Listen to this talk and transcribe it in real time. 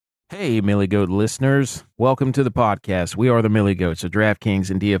Hey, Millie Goat listeners. Welcome to the podcast. We are the Millie Goats of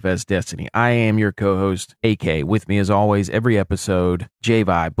DraftKings and DFS Destiny. I am your co-host, AK. With me, as always, every episode,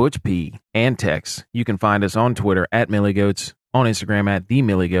 J-Vi, Butch P, and Tex. You can find us on Twitter at Millie Goats, on Instagram at The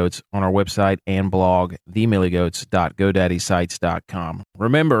Millie Goats, on our website and blog, themillygoats.godaddysite.com.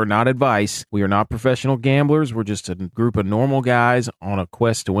 Remember, not advice. We are not professional gamblers. We're just a group of normal guys on a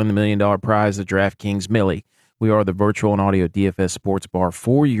quest to win the $1 million prize, the DraftKings Millie. We are the virtual and audio DFS sports bar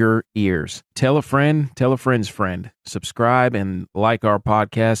for your ears. Tell a friend, tell a friend's friend. Subscribe and like our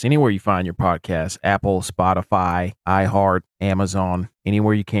podcast anywhere you find your podcast. Apple, Spotify, iHeart, Amazon,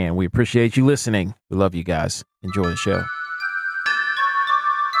 anywhere you can. We appreciate you listening. We love you guys. Enjoy the show.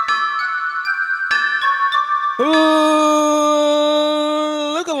 Ooh,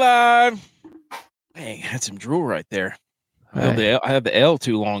 look alive. Dang, I had some drool right there. I had the L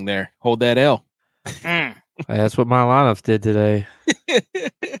too long there. Hold that L. That's what my lineups did today.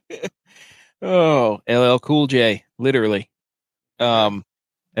 Oh, LL Cool J, literally. LL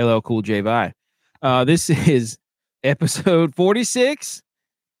Cool J vibe. This is episode 46,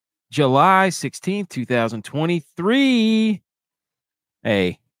 July 16th, 2023.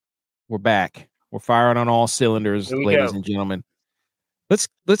 Hey, we're back. We're firing on all cylinders, ladies and gentlemen.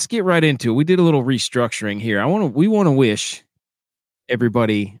 Let's get right into it. We did a little restructuring here. We want to wish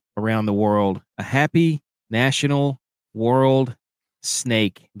everybody around the world a happy National World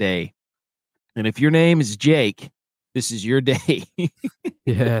Snake Day. And if your name is Jake, this is your day.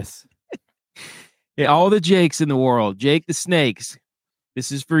 Yes. Yeah, all the Jakes in the world, Jake the Snakes,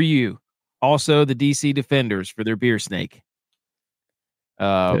 this is for you. Also, the DC Defenders for their beer snake.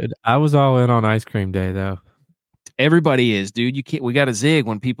 Dude, I was all in on ice cream day, though. Everybody is, dude. You can't. We got to zig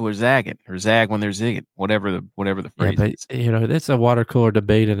when people are zagging, or zag when they're zigging. Whatever the phrase is. That's a water cooler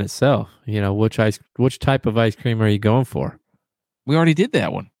debate in itself. Which type of ice cream are you going for? We already did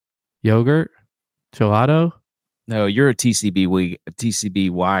that one. Yogurt, gelato. No, you're a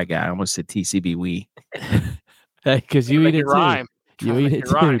TCBY guy. I almost said TCBWE. Hey, because you eat it rhyme. too. You eat it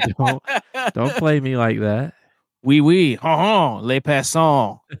too. Don't play me like that. Oui, les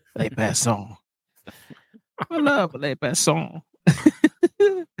passants, les passants. I love les passants.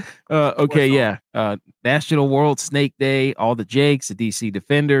 Okay, yeah. National World Snake Day, all the Jakes, the DC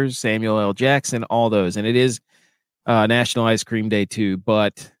Defenders, Samuel L. Jackson, all those. And it is National Ice Cream Day too,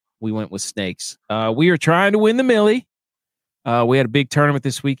 but we went with snakes. We are trying to win the Millie. We had a big tournament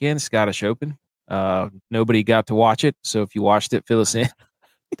this weekend, Scottish Open. Nobody got to watch it, so if you watched it, fill us in.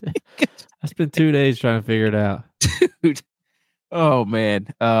 I spent 2 days trying to figure it out. Dude. Oh, man.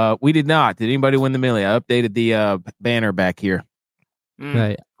 We did not. Did anybody win the Millie? I updated the banner back here.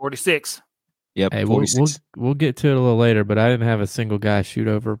 Hey, 46. Yep, hey, 46. we'll get to it a little later, but I didn't have a single guy shoot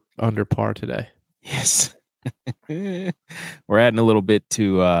over under par today. Yes. We're adding a little bit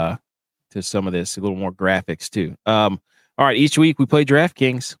to some of this, a little more graphics too. All right, each week we play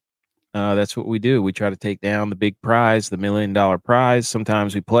DraftKings. That's what we do. We try to take down the big prize, the $1 million prize.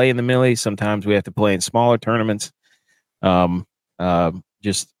 Sometimes we play in the Millie. Sometimes we have to play in smaller tournaments.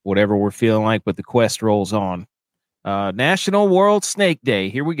 Just whatever we're feeling like, but the quest rolls on. National World Snake Day.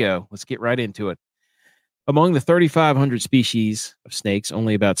 Here we go. Let's get right into it. Among the 3,500 species of snakes,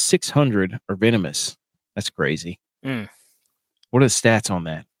 only about 600 are venomous. That's crazy. What are the stats on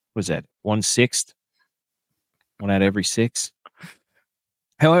that? What is that? 1/6? 1 out of every 6?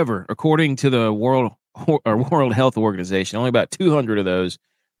 However, according to the World Health Organization, only about 200 of those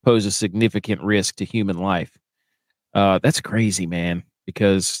pose a significant risk to human life. That's crazy, man,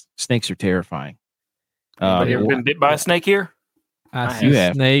 because snakes are terrifying. Have you ever been bit by a snake here? I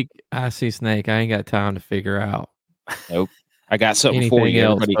see snake. I ain't got time to figure out. Nope. I got something anything for you.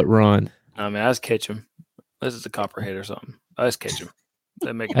 else but run. I mean, I just catch him. This is a copperhead or something. I just catch him.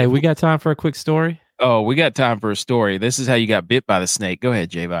 Hey, we got time for a quick story? Oh, we got time for a story. This is how you got bit by the snake. Go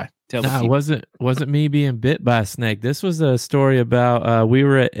ahead, J-Vi. Tell No, it wasn't me being bit by a snake. This was a story about we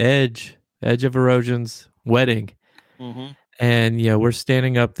were at Edge of Erosion's wedding. Mm-hmm. And, we're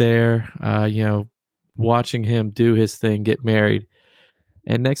standing up there, watching him do his thing, get married.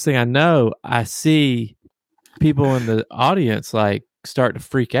 And next thing I know, I see people in the audience like start to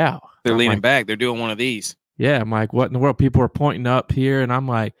freak out. They're leaning back. They're doing one of these. Yeah, I'm like, what in the world? People are pointing up here, and I'm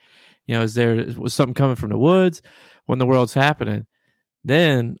like, was something coming from the woods? What in the world's happening?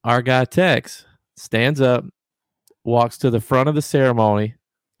 Then our guy Tex stands up, walks to the front of the ceremony,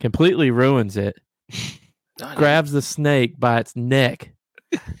 completely ruins it, grabs the snake by its neck,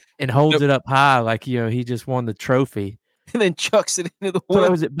 and holds it up high like he just won the trophy. And then chucks it into the wood.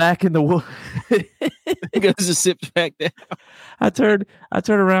 Throws it back in the wood. It goes to sit back down. I turned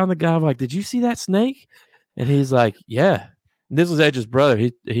around the guy. I'm like, did you see that snake? And he's like, yeah. This was Edge's brother.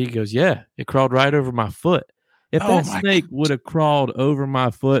 He goes, yeah, it crawled right over my foot. If Oh that my snake would have crawled over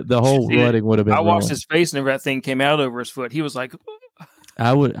my foot, the whole wedding would have been I watched ruined. his face, and that thing came out over his foot. He was like,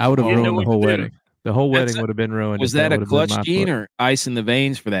 I would have didn't know ruined the what whole to do. wedding. The whole That's wedding would have been ruined. Was if that a would have been clutch my gene foot. or ice in the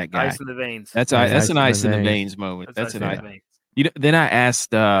veins for that guy? ice in the veins. That's Yeah, that's an ice in the veins. veins moment. That's an ice ice. in the veins. You know, then I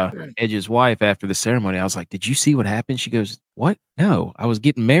asked Edge's wife after the ceremony. I was like, "Did you see what happened?" She goes, "What? No, I was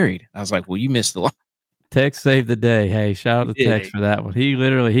getting married." I was like, "Well, you missed a lot." Tex saved the day. Hey, shout out to He did. Tex for that one.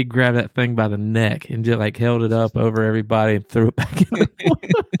 He grabbed that thing by the neck and just like held it up over everybody and threw it back in.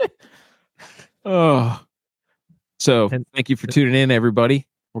 Oh, so And- thank you for tuning in, everybody.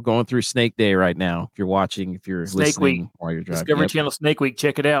 We're going through Snake Day right now. If you're watching, if you're Snake listening Week. while you're driving, Discovery Yep. Channel Snake Week.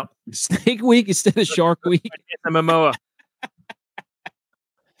 Check it out. Snake Week instead of Shark Week. Momoa.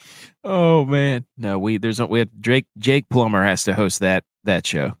 Oh man, no, we have Jake Plummer has to host that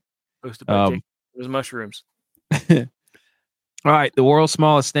show. Hosted by Jake. There's mushrooms. All right, the world's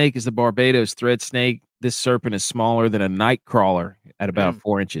smallest snake is the Barbados thread snake. This serpent is smaller than a night crawler at about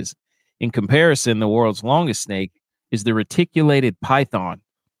 4 inches. In comparison, the world's longest snake is the reticulated python,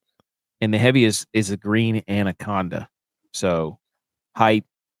 and the heaviest is a green anaconda. So, height,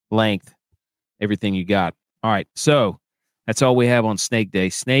 length, everything you got. All right, so that's all we have on Snake Day.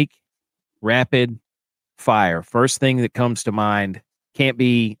 Snake, rapid fire. First thing that comes to mind, can't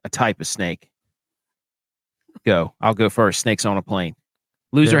be a type of snake. Go. I'll go first. Snakes on a plane.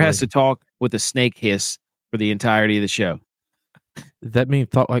 Loser has to talk with a snake hiss for the entirety of the show. Does that mean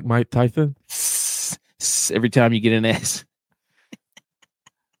thought like Mike Tyson? Every time you get an S.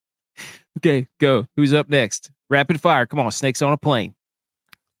 Okay, go. Who's up next? Rapid fire. Come on. Snakes on a plane.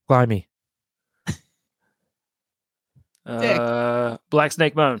 Climby. Black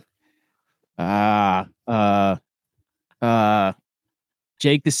Snake Moan.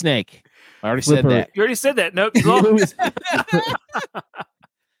 Jake the Snake. I already said Flipper. that. You already said that. Nope. Lost.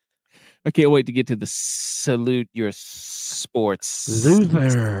 I can't wait to get to the salute your sports.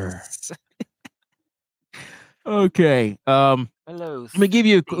 Loser. Okay. Hello. Let me give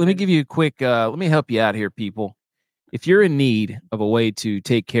you a quick let me help you out here, people. If you're in need of a way to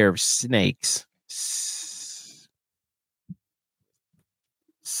take care of snakes,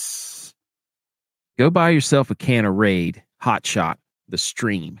 go buy yourself a can of Raid Hot Shot, the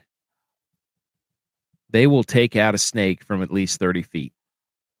stream. They will take out a snake from at least 30 feet.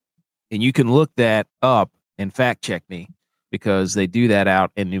 And you can look that up and fact check me, because they do that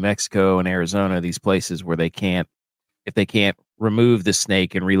out in New Mexico and Arizona, these places where if they can't remove the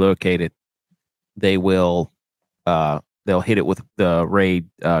snake and relocate it, they will, they'll hit it with the Raid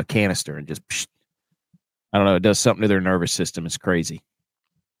canister and just, I don't know, it does something to their nervous system. It's crazy.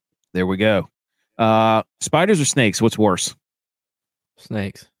 There we go. Spiders or snakes? What's worse?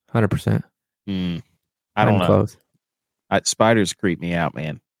 Snakes. 100%. I don't know. Close. Spiders creep me out,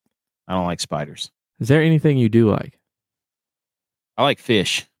 man. I don't like spiders. Is there anything you do like? I like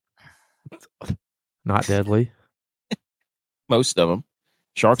fish. Not deadly. Most of them.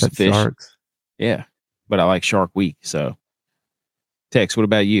 Sharks and fish. Sharks. Yeah. But I like Shark Week. So, Tex, what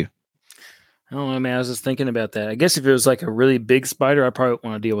about you? I don't know, man. I was just thinking about that. I guess if it was like a really big spider, I probably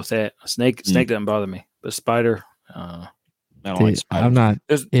want to deal with that. A snake doesn't bother me, but a spider, I don't like spiders. I'm not.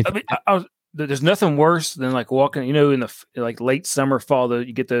 There's nothing worse than like walking, in the like late summer, fall.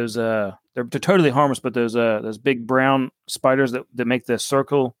 You get those. They're totally harmless, but those big brown spiders that make the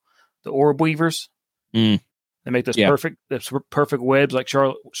circle, the orb weavers. They make those perfect webs like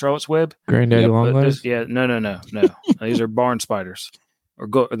Charlotte's Web. Granddaddy Longlegs. Yeah, no. These are barn spiders,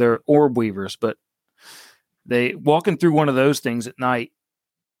 they're orb weavers. But they walking through one of those things at night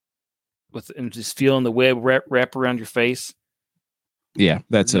and just feeling the web wrap around your face. Yeah,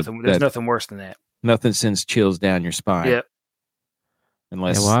 there's nothing worse than that. Nothing sends chills down your spine. Yeah.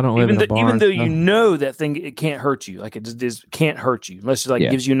 Unless I don't live in a barn. Even though you know that thing, it can't hurt you. Like it just can't hurt you unless it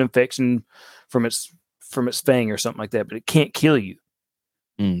gives you an infection from its fang or something like that. But it can't kill you.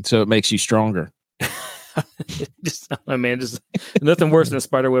 So it makes you stronger. Just nothing worse than a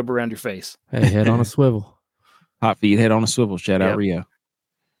spider web around your face. Hey, head on a swivel. Hot feet, head on a swivel. Shout out Rio.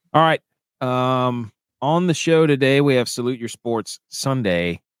 All right. On the show today, we have Salute Your Sports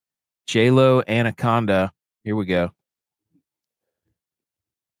Sunday. J-Lo Anaconda. Here we go.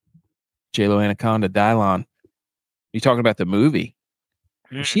 J-Lo Anaconda, Dylon. You talking about the movie?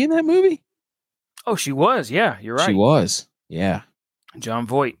 Was she in that movie? Oh, she was. Yeah, you're right. She was. Yeah. John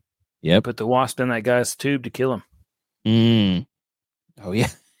Voight. Yep. Put the wasp in that guy's tube to kill him. Oh, yeah.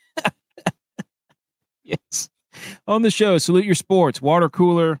 Yes. On the show, Salute Your Sports, water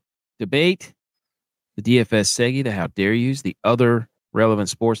cooler debate, the DFS Segi, the How Dare Yous, the other relevant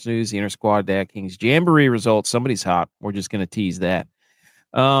sports news, the Intersquad Dad-Kings Jamboree results. Somebody's hot. We're just going to tease that.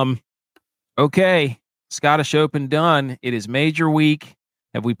 Okay, Scottish Open done. It is major week.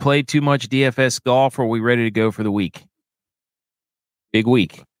 Have we played too much DFS golf, or are we ready to go for the week? Big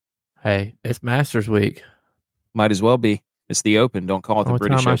week. Hey, it's Masters week. Might as well be. It's the Open. Don't call it the Only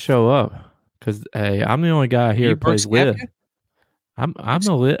British time Open. I show up, because hey, I'm the only guy here who plays live. I'm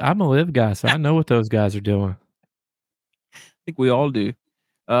a live guy, so I know what those guys are doing. I think we all do.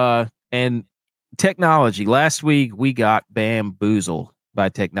 And technology. Last week we got bamboozled by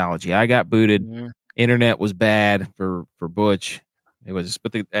technology. I got booted. Mm-hmm. Internet was bad for Butch. It was,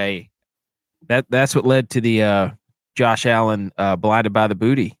 but that's what led to the Josh Allen blinded by the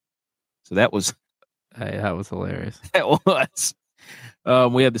booty. So that was hilarious. That was.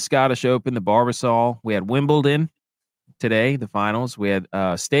 We had the Scottish Open, the Barbasol. We had Wimbledon today, the finals. We had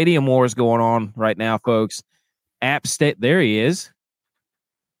Stadium Wars going on right now, folks. App State, there he is.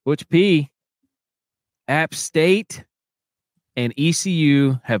 Butch P. App State and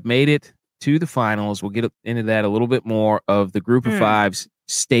ECU have made it to the finals. We'll get into that a little bit more of the Group of Fives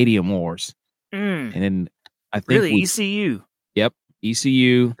Stadium Wars. And then I think ECU. Yep,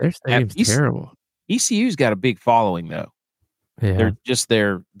 ECU. Their stadium's terrible. ECU's got a big following though. Yeah. They're just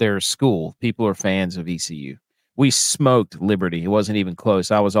their school. People are fans of ECU. We smoked Liberty. It wasn't even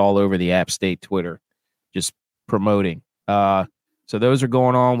close. I was all over the App State Twitter, just promoting. So those are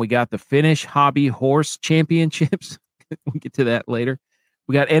going on. We got the Finnish Hobby Horse Championships. We'll get to that later.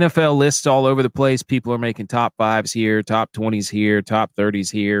 We got NFL lists all over the place. People are making top 5s here, top 20s here, top 30s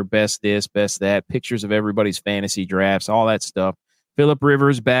here, best this, best that, pictures of everybody's fantasy drafts, all that stuff. Phillip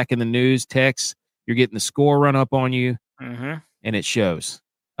Rivers back in the news. Tex, you're getting the score run up on you, and it shows.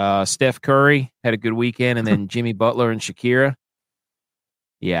 Steph Curry had a good weekend, and then Jimmy Butler and Shakira.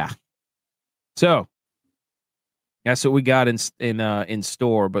 Yeah. So that's what we got in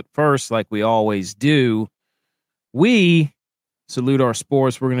store. But first, like we always do, we salute our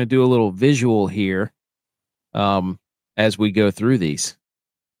sports. We're going to do a little visual here as we go through these.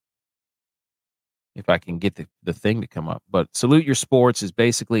 If I can get the thing to come up. But salute your sports is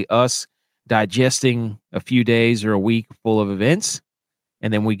basically us digesting a few days or a week full of events,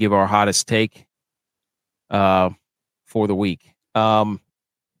 and then we give our hottest take for the week. Let's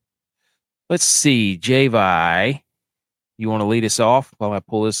see, Javi, you want to lead us off while I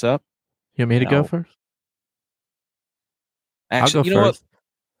pull this up? You want me to go first? Actually, I'll go first. What?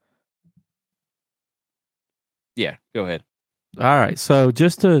 Yeah, go ahead. All right. So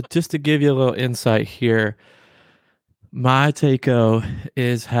just to give you a little insight here, my take-o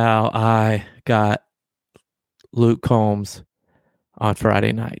is how I got Luke Combs on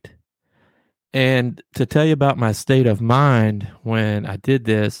Friday night. And to tell you about my state of mind when I did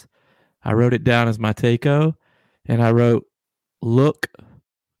this, I wrote it down as my take-o, and I wrote Look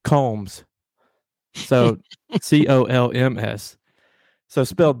Combs. So Colms. So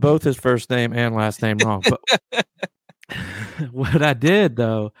spelled both his first name and last name wrong. But what I did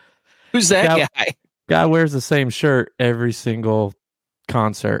though, who's that guy? Guy wears the same shirt every single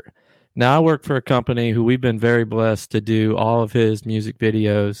concert. Now I work for a company who we've been very blessed to do all of his music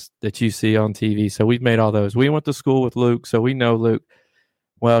videos that you see on TV. So we've made all those. We went to school with Luke, so we know Luke.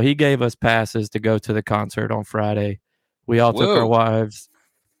 Well, he gave us passes to go to the concert on Friday. We all took our wives.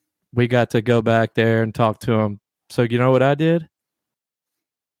 We got to go back there and talk to him. So you know what I did?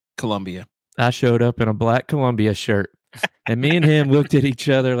 Columbia. I showed up in a black Columbia shirt. And me and him looked at each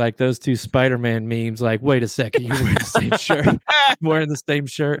other like those two Spider-Man memes, like, wait a second, you're wearing the same shirt. I'm wearing the same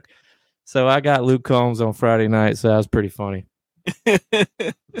shirt. So I got Luke Combs on Friday night, so that was pretty funny. Like,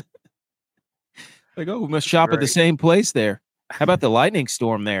 we must shop at the same place there. How about the lightning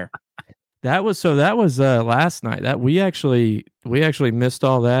storm there? That was last night. That we actually missed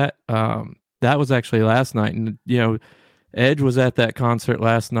all that. That was actually last night, and Edge was at that concert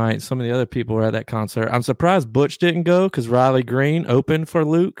last night. Some of the other people were at that concert. I'm surprised Butch didn't go because Riley Green opened for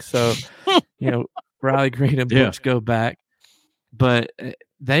Luke. So, Riley Green and Butch go back. But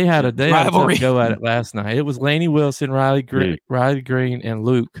they had a tough go at it last night. It was Laney Wilson, Riley Green, and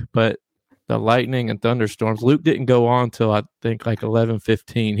Luke. But the lightning and thunderstorms. Luke didn't go on till I think like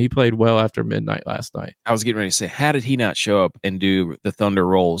 11:15. He played well after midnight last night. I was getting ready to say, how did he not show up and do the Thunder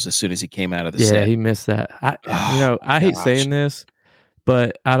Rolls as soon as he came out of the set? Yeah, he missed that. I hate saying this,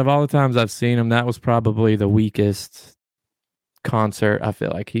 but out of all the times I've seen him, that was probably the weakest concert I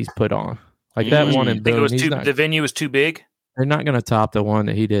feel like he's put on. Like that one in Boone. The venue was too big? They're not going to top the one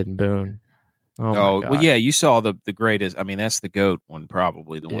that he did in Boone. Oh well, yeah, you saw the greatest. I mean, that's the GOAT one,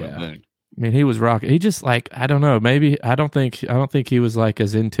 probably the one in Boone. I mean, he was rocking. He just I don't know. Maybe I don't think he was like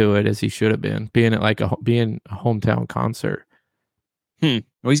as into it as he should have been, being at being a hometown concert. Well,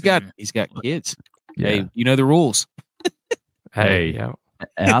 he's got kids. Yeah. Hey, you know the rules. Hey, yeah.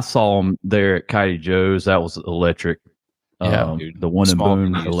 And I saw him there at Coyote Joe's. That was electric. Yeah, dude. The one in Small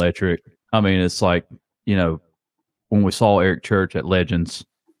Boone, venues. electric. I mean, it's like, when we saw Eric Church at Legends,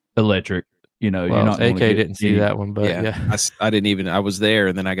 electric. You're Well, not AK going to get didn't see that one, but yeah. I didn't even. I was there,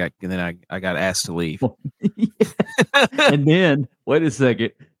 and then I got asked to leave. And then, wait a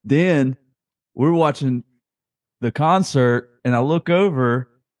second. Then we're watching the concert, and I look over,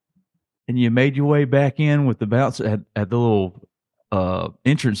 and you made your way back in with the bouncer at the little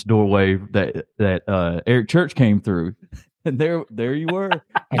entrance doorway that Eric Church came through, and there you were.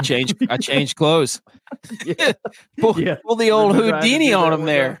 I changed clothes. Yeah. Pull the old Remember I had to Houdini do on that him one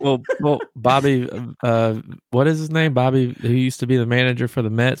there. Well, Bobby, what is his name? Bobby, who used to be the manager for the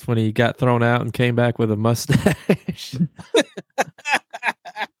Mets when he got thrown out and came back with a mustache.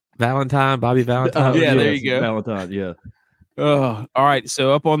 Bobby Valentine. Yeah, there you go. Valentine, yeah. Oh, all right.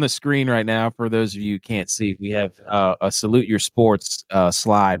 So up on the screen right now, for those of you who can't see, we have a Salute Your Sports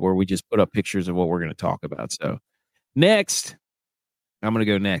slide where we just put up pictures of what we're going to talk about. So next, I'm going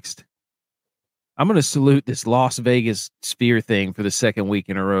to go next. I'm going to salute this Las Vegas Sphere thing for the second week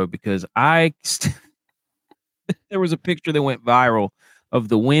in a row because there was a picture that went viral of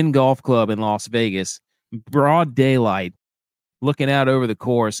the Wynn Golf Club in Las Vegas, broad daylight, looking out over the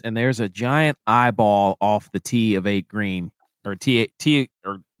course, and there's a giant eyeball off the tee of 8 green, or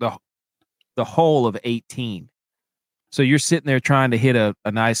the hole of 18. So you're sitting there trying to hit a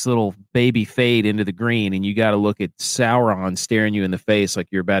nice little baby fade into the green, and you got to look at Sauron staring you in the face like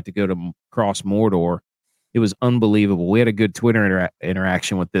you're about to go to cross Mordor. It was unbelievable. We had a good Twitter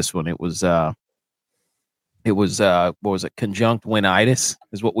interaction with this one. It was what was it? Conjunctivitis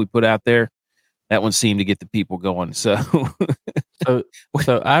is what we put out there. That one seemed to get the people going. So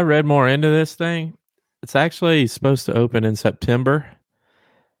I read more into this thing. It's actually supposed to open in September.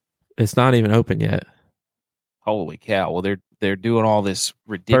 It's not even open yet. holy cow! Well, they're doing all this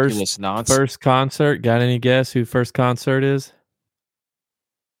ridiculous nonsense. First concert. Got any guess who first concert is?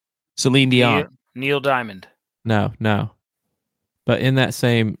 Celine Dion. Neil Diamond. No. But in that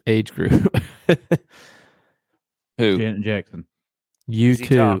same age group. Who? Janet Jackson. You ZZ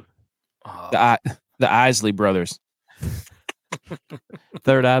too. Top. The Isley Brothers.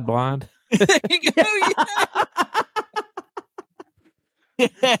 Third Eye Blind. There you go.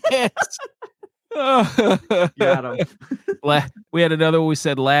 Yes. Got him. We had another one. We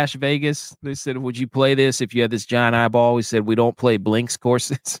said Lash Vegas. They said, would you play this if you had this giant eyeball? We said, we don't play Blink's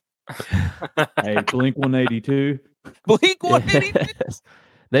courses. Hey, Blink 182. Blink 182. Yes.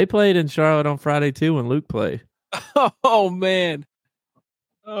 They played in Charlotte on Friday too when Luke played. Oh, man.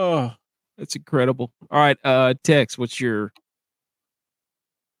 Oh, that's incredible. All right, Tex, what's your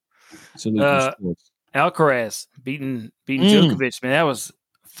salute to sports? Alcaraz beating Djokovic. Man, that was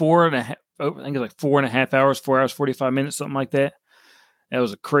 4.5. I think it was like 4.5 hours, 4 hours, 45 minutes, something like that. That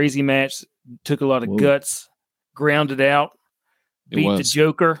was a crazy match. Took a lot of guts, grounded out, beat the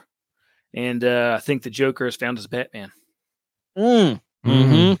Joker, and I think the Joker has found his Batman.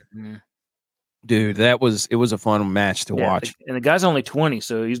 Dude, it was a fun match to watch. And the guy's only 20,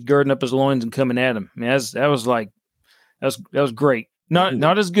 so he's girding up his loins and coming at him. I mean, that was great.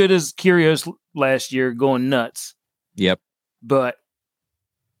 Not as good as Kyrgios last year, going nuts. Yep. But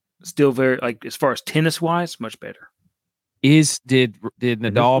still very, like, as far as tennis wise, much better. Did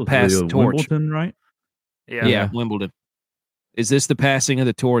Nadal pass the torch? Wimbledon, right? Yeah, Wimbledon. Is this the passing of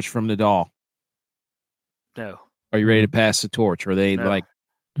the torch from Nadal? No. Are you ready to pass the torch? Are they No.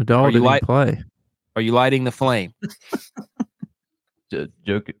 Nadal didn't play. Are you lighting the flame? But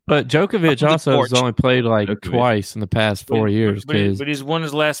Djokovic also has only played twice in the past 4 years. But he's won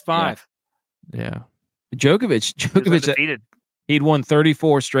his last 5. Yeah. Djokovic, he'd won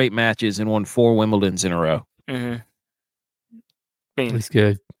 34 straight matches and won 4 Wimbledons in a row. Mm-hmm. He's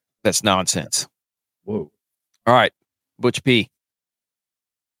good. That's nonsense. Whoa. All right, Butch P.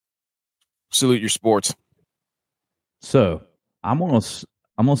 Salute your sports. So I'm gonna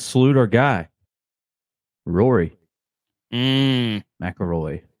salute our guy, Rory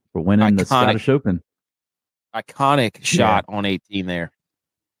McIlroy, for winning the Scottish Open. Iconic shot on 18 there.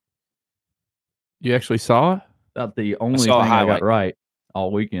 You actually saw it? About the only thing I got right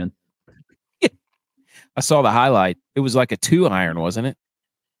all weekend. I saw the highlight. It was like a 2-iron, wasn't it?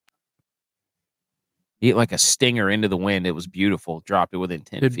 He hit like a stinger into the wind. It was beautiful. Dropped it within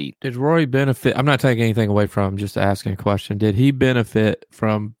 10 feet. Did Rory benefit? I'm not taking anything away from him, just asking a question. Did he benefit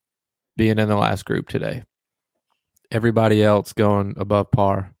from being in the last group today? Everybody else going above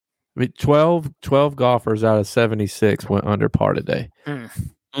par. I mean, 12 golfers out of 76 went under par today.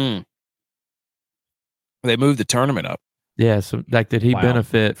 They moved the tournament up. Yeah, so like, did he Wow.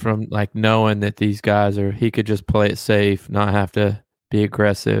 benefit from like knowing that these guys are? He could just play it safe, not have to be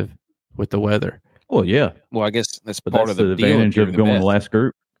aggressive with the weather. Well, yeah, Well, I guess that's but part that's of the the deal. advantage of going the last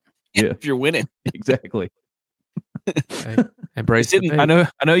group. Yeah, If you're winning. exactly. Hey, embrace the I bait.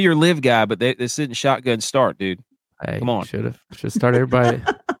 know you're live guy, but this isn't shotgun start, dude. Hey, Come on. should start everybody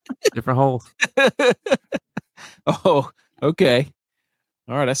different holes. Oh, okay.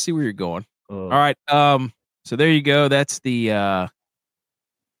 All right, I see where you're going. All right. So there you go. That's the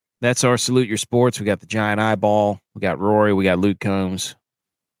that's our Salute Your Sports. We got the giant eyeball. We got Rory. We got Luke Combs.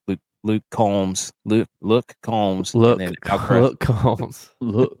 Luke Combs. Luke Combs. Look, and then Alcrest. look, Combs.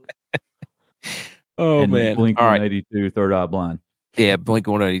 Look. Oh, and man. Blink All right. 182, Third Eye Blind. Yeah, Blink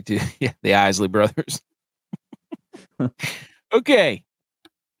 182. Yeah, the Isley Brothers. Okay.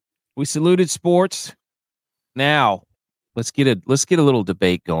 We saluted sports. Now, let's get a little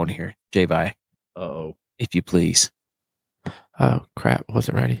debate going here, J-Vi, Uh-oh. if you please. Oh crap!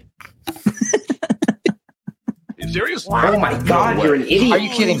 Wasn't ready. You serious? Oh my God, you're an idiot. Are you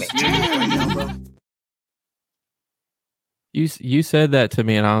kidding me? You said that to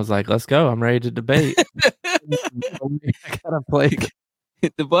me, and I was like, "Let's go! I'm ready to debate." I gotta play.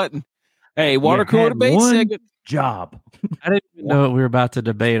 Hit the button. Hey, water cooler had debate one segment. job. I didn't even know what we were about to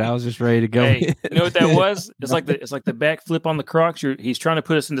debate. I was just ready to go. Hey, you know what that was? It's like the backflip on the Crocs. He's trying to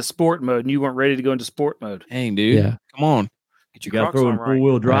put us into sport mode, and you weren't ready to go into sport mode. Dang, dude. Yeah. Come on. Get You your got to Crocs throw on in right.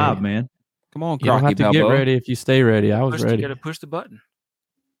 four-wheel drive, Right. man. Come on, You don't Crocky have to get Balboa. ready if you stay ready. I was You ready. got to push the button.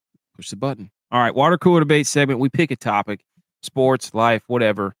 Push the button. All right, water cooler debate segment. We pick a topic, sports, life,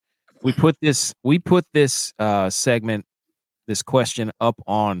 whatever. We put this segment, this question up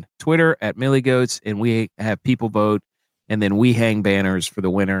on Twitter at Milligoats, and we have people vote, and then we hang banners for the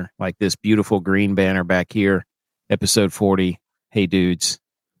winner, like this beautiful green banner back here, episode 40. Hey dudes,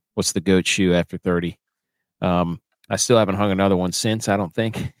 what's the goat shoe after 30? I still haven't hung another one since, I don't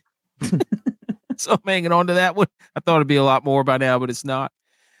think. So I'm hanging on to that one. I thought it'd be a lot more by now, but it's not.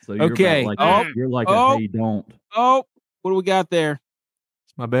 So you're Okay. you're like Oh. a hey, don't. Oh, what do we got there?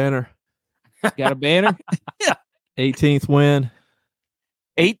 It's my banner. Got a banner? 18th win.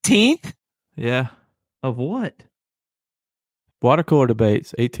 18th? Yeah. Of what? Water cooler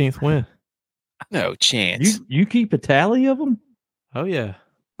debates. 18th win. No chance. You keep a tally of them? Oh yeah.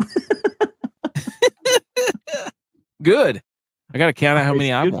 Good. I got to count out how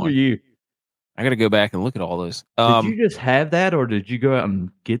many I've Good for won. you. I got to go back and look at all those. Did you just have that, or did you go out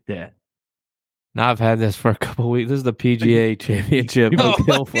and get that? Now I've had this for a couple of weeks. This is the PGA Championship. Oh,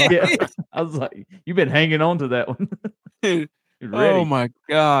 Hill Fly. Yeah. I was like, you've been hanging on to that one. You're ready. Oh my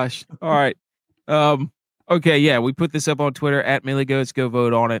gosh. All right. Okay, yeah, we put this up on Twitter at Milligoats. Go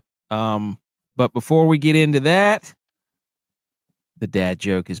vote on it. But before we get into that, the dad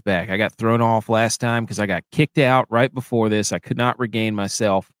joke is back. I got thrown off last time because I got kicked out right before this. I could not regain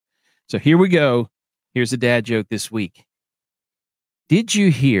myself. So here we go. Here's a dad joke this week. Did you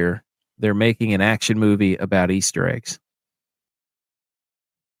hear they're making an action movie about Easter eggs?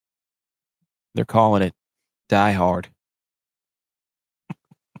 They're calling it Die Hard.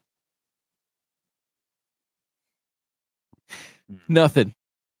 Nothing.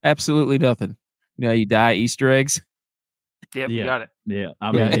 Absolutely nothing. You know, you die Easter eggs. Yep, Yeah. you got it. Yeah,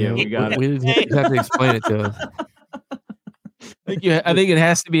 I mean, we got it. We just have to explain it to us. I think it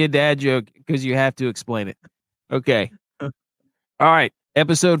has to be a dad joke because you have to explain it. Okay. All right.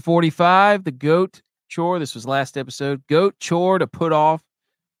 Episode 45, the goat chore. This was last episode. Goat chore to put off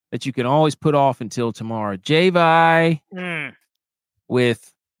that you can always put off until tomorrow. J-Vi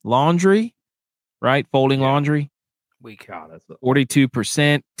with laundry, right? Folding laundry. Weak. God, that's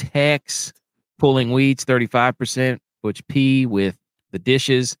 42%. Tex, pulling weeds, 35%. Butch P with the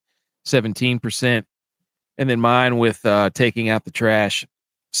dishes, 17%. And then mine with taking out the trash,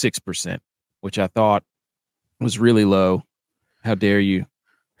 6%, which I thought was really low. How dare you?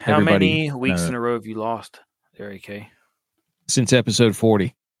 How everybody, many weeks in a row have you lost there, AK? Since episode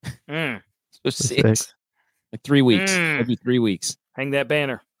 40. Mm. So 6. Like 3 weeks. Every 3 weeks. Hang that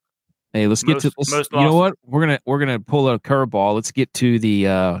banner. Hey, let's get to this. You know what? We're gonna pull a curveball. Let's get to the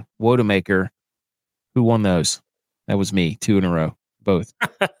Wodamaker. Who won those? That was me, 2 in a row. Both.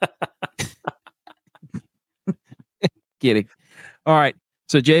 Kidding. All right.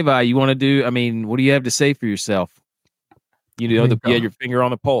 So J-Vi, you want to do, what do you have to say for yourself? You know, you had your finger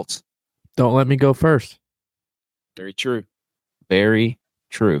on the pulse. Don't let me go first. Very true. Very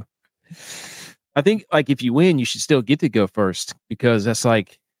true. I think if you win, you should still get to go first because that's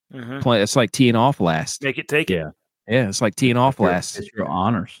like that's like teeing off last. Make it take it. Yeah, it's like teeing off last. It's your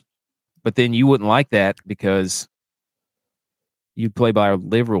honors. But then you wouldn't like that because you'd play by our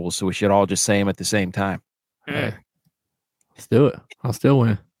live rules, so we should all just say them at the same time. Mm. Let's do it. I'll still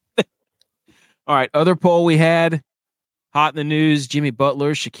win. All right. Other poll we had, hot in the news, Jimmy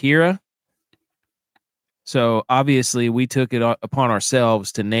Butler, Shakira. So obviously we took it upon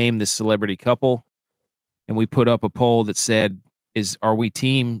ourselves to name this celebrity couple. And we put up a poll that said, are we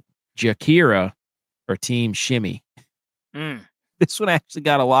team Shakira or team Shimmy? This one actually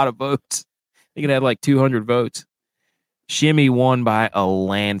got a lot of votes. I think it had like 200 votes. Shimmy won by a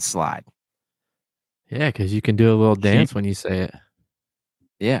landslide. Yeah, because you can do a little dance when you say it.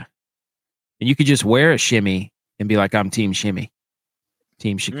 Yeah. And you could just wear a shimmy and be like, I'm team Shimmy.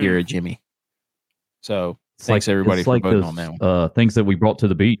 Team Shakira, Jimmy. So thanks everybody for voting on that one. Things that we brought to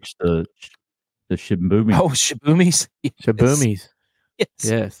the beach, the shibumi. Oh, shibumis. Yes. Shabumis. Yes.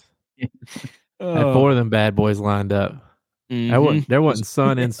 Yes. Had 4 of them bad boys lined up. Mhm. There wasn't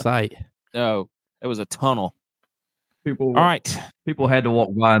sun in sight. No, it was a tunnel. All right. People had to walk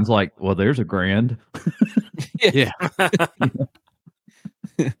by and was like, well, there's a grand. Yeah.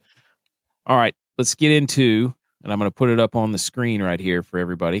 All right. Let's get into, and I'm going to put it up on the screen right here for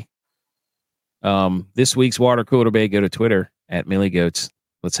everybody. This week's water cooler debate. Go to Twitter at MillyGoats.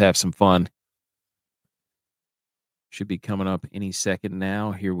 Let's have some fun. Should be coming up any second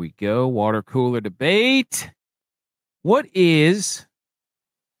now. Here we go. Water cooler debate. What is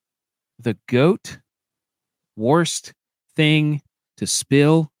the GOAT worst thing to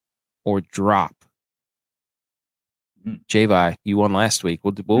spill or drop? J-Vi, you won last week.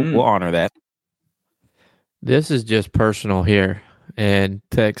 We'll honor that. This is just personal here, and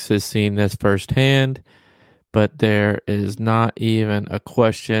Tex has seen this firsthand, but there is not even a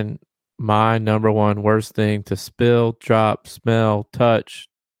question. My number one worst thing to spill, drop, smell, touch,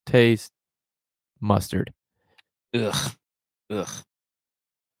 taste, mustard. Ugh.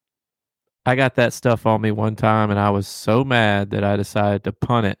 I got that stuff on me one time, and I was so mad that I decided to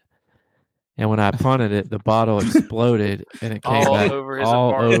punt it. And when I punted it, the bottle exploded, and it came back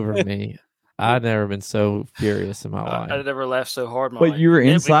all over me. I've never been so furious in my life. I never laughed so hard in my But life. you were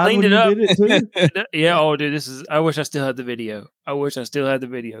inside when you did it too? Yeah. Oh, dude, I wish I still had the video.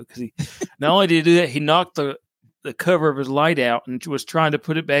 Because he not only did he do that, he knocked the cover of his light out and was trying to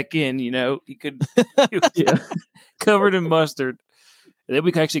put it back in. You know, he was covered in mustard. And then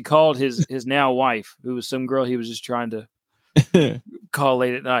we actually called his now wife, who was some girl he was just trying to call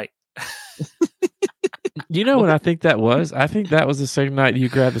late at night. You know what I think that was? I think that was the same night you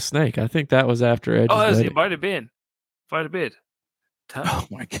grabbed a snake. I think that was after Edge's wedding. It might have been. Oh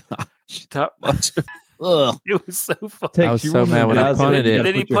my gosh. Top. Ugh. It was so fun. I was so mad when I punted it. And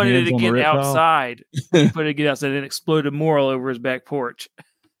then he punted it again outside. He put it again outside and it exploded more all over his back porch.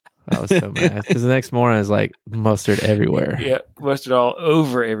 I was so mad. Because the next morning, it was like mustard everywhere. Yeah, mustard all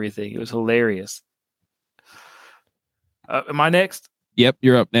over everything. It was hilarious. Am I next? Yep,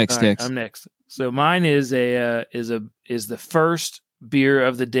 you're up next, All right, Tex. I'm next. So mine is the first beer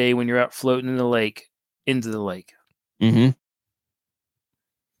of the day when you're out floating in the lake, into the lake. Mm-hmm.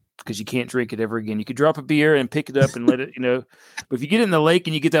 Because you can't drink it ever again. You could drop a beer and pick it up and let it, but if you get it in the lake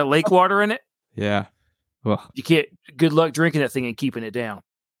and you get that lake water in it, yeah, well, you can't. Good luck drinking that thing and keeping it down.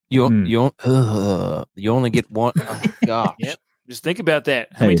 You only get one. Oh, gosh. Yep. Just think about that.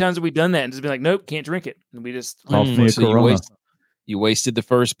 How many times have we done that and just been like, nope, can't drink it, and we just you wasted the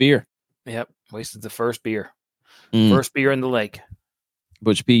first beer. Yep, wasted the first beer. Mm. First beer in the lake.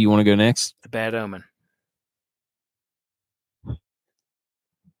 Butch P, you want to go next? The bad omen.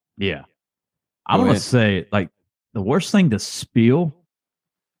 Yeah. I'm going to say, like, the worst thing to spill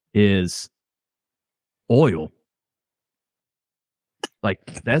is oil.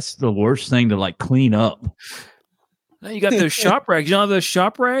 Like, that's the worst thing to, like, clean up. Now you got those shop rags. You know those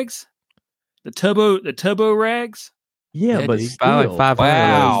shop rags? The Tubbo rags? Yeah, but you buy like 500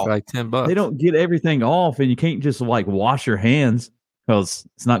 of those for like $10. They don't get everything off, and you can't just, like, wash your hands because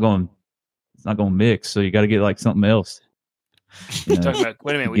it's not going to mix. So you got to get, like, something else. Wait a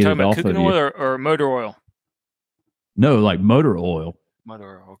minute. We talking about cooking oil or motor oil? No, like motor oil.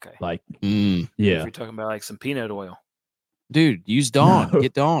 Motor oil, okay. Like, If yeah. you're talking about like some peanut oil. Dude, use Dawn.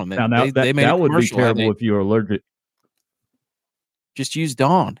 Get Dawn. Now, that would be terrible if you're allergic. Just use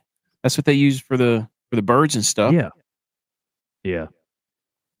Dawn. That's what they use for the birds and stuff. Yeah. Yeah.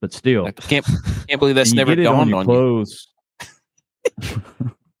 But still. I can't believe that's never dawned on clothes.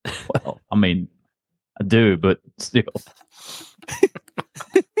 Well, I mean, I do, but still.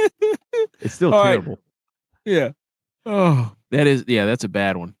 It's still all terrible. Right. Yeah. Oh, that's a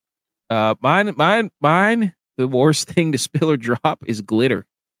bad one. Mine, the worst thing to spill or drop is glitter.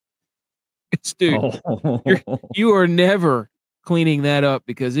 You are never cleaning that up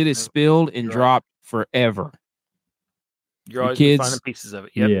because it is spilled and dropped forever. You're always finding pieces of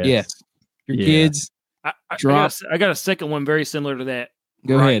it. Yep. Yes. Your kids, I got a second one very similar to that.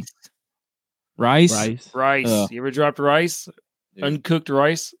 Go ahead. Rice. You ever dropped rice? Dude. Uncooked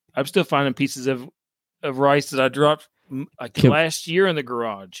rice? I'm still finding pieces of rice that I dropped last year in the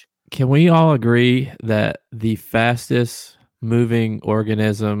garage. Can we all agree that the fastest moving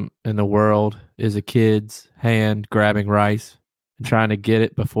organism in the world is a kid's hand grabbing rice and trying to get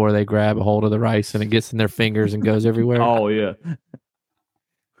it before they grab a hold of the rice and it gets in their fingers and goes everywhere? Oh yeah.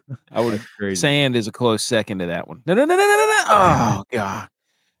 I would. Sand is a close second to that one. No. Oh God.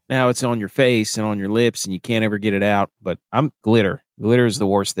 Now it's on your face and on your lips, and you can't ever get it out. But glitter. Glitter is the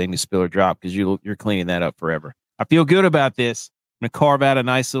worst thing to spill or drop because you're cleaning that up forever. I feel good about this. I'm gonna carve out a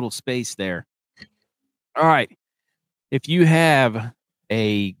nice little space there. All right. If you have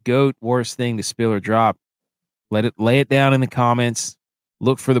a goat worst thing to spill or drop, lay it down in the comments.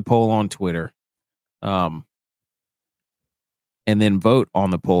 Look for the poll on Twitter. And then vote on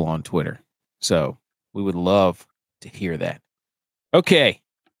the poll on Twitter. So we would love to hear that. Okay.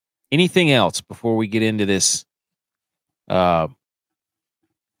 Anything else before we get into this the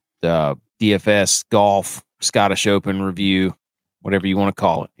DFS golf Scottish Open review, whatever you want to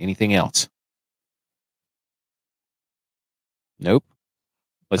call it? Anything else? Nope.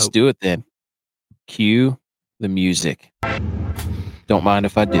 Let's do it then. Cue the music. Don't mind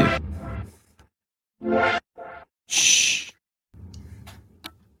if I do. Shh.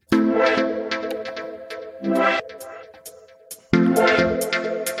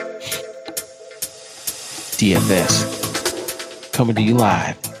 DFS coming to you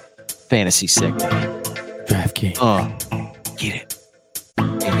live. Fantasy segment. DraftKings. Get it.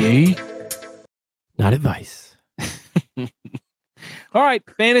 Yay. Not advice. All right,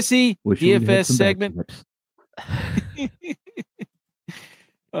 fantasy DFS segment.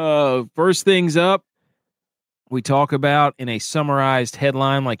 First things up, we talk about in a summarized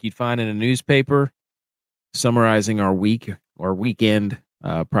headline like you'd find in a newspaper, summarizing our weekend,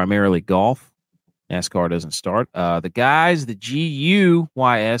 primarily golf. NASCAR doesn't start. The guys, the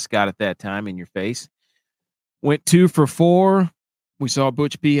GUYS got at that time in your face. Went 2 for 4. We saw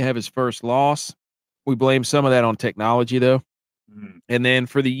Butch P have his first loss. We blame some of that on technology, though. And then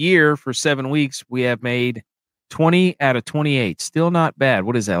for the year, for 7 weeks, we have made 20 out of 28. Still not bad.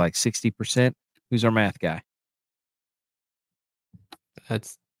 What is that, like 60%? Who's our math guy?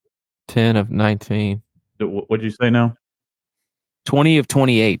 That's 10 of 19. What'd you say now? 20 of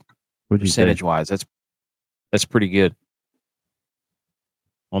 28. What'd you say? Percentage-wise. That's pretty good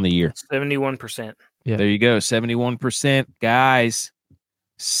on the year. 71%. Yeah. There you go. 71%. Guys,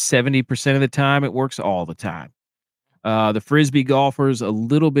 70% of the time, it works all the time. The Frisbee golfers, a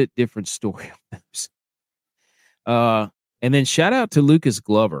little bit different story on those. And then shout out to Lucas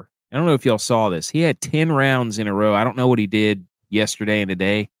Glover. I don't know if y'all saw this. He had 10 rounds in a row. I don't know what he did yesterday and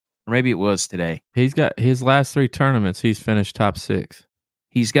today, or maybe it was today. He's got his last 3 tournaments. He's finished top 6.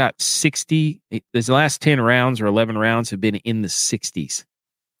 He's got 60. His last 10 rounds or 11 rounds have been in the 60s.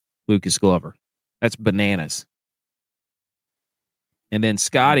 Lucas Glover. That's bananas. And then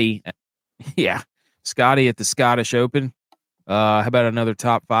Scotty, Scotty at the Scottish Open. How about another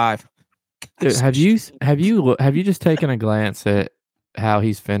top 5? Dude, have you just taken a glance at how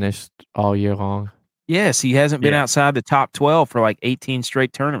he's finished all year long? Yes, he hasn't been outside the top 12 for like 18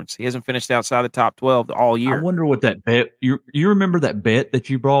 straight tournaments. He hasn't finished outside the top 12 all year. I wonder what that bet you remember that bet that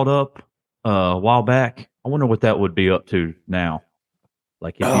you brought up a while back? I wonder what that would be up to now.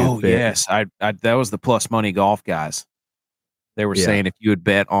 Like if yes, I that was the plus money golf guys. They were saying if you had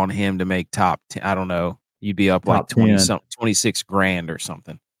bet on him to make top 10, I don't know, you'd be up like 26 grand or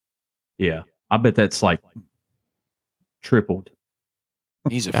something. Yeah, I bet that's like tripled.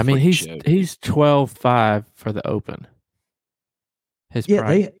 He's a he's 12-5 for the Open. His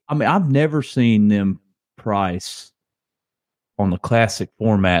price. I've never seen them price on the classic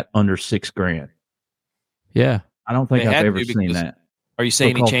format under $6,000. Yeah, I don't think I've ever seen that. Are you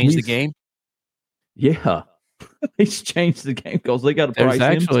saying he changed the game? Yeah, he's changed the game because they got to price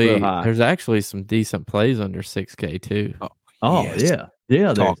him so high. There's actually some decent plays under $6,000 too. Oh yes.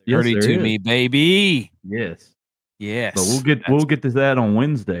 yeah. Talk dirty to me, baby. Yes. But we'll get to that on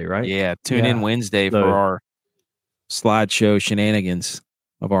Wednesday, right? Yeah, tune in Wednesday for our slideshow shenanigans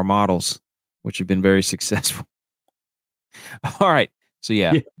of our models, which have been very successful. All right, so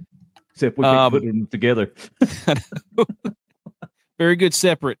except we can put them together. Very good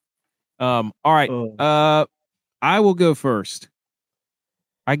separate. All right, I will go first.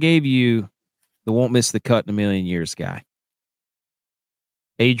 I gave you the won't miss the cut in a million years guy.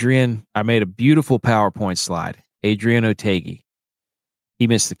 Adrian, I made a beautiful PowerPoint slide. Adrian Otegi. He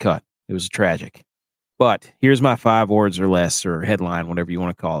missed the cut. It was tragic. But here's my 5 words or less, or headline, whatever you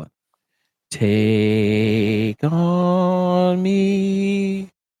want to call it. Take on me.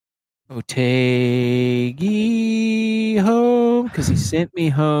 Oh, take ye home. Because he sent me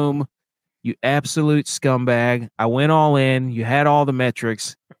home. You absolute scumbag. I went all in. You had all the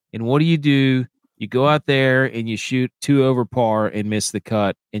metrics. And what do? You go out there and you shoot 2 over par and miss the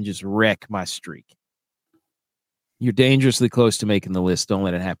cut and just wreck my streak. You're dangerously close to making the list. Don't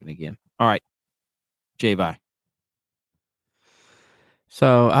let it happen again. All right. J-Vi.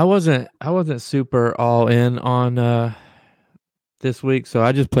 So I wasn't super all in on this week. So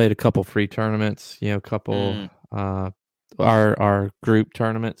I just played a couple free tournaments, a couple our group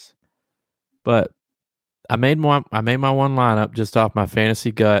tournaments. But I made my one lineup just off my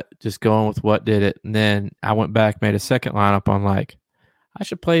fantasy gut, just going with what did it. And then I went back, made a second lineup on like, I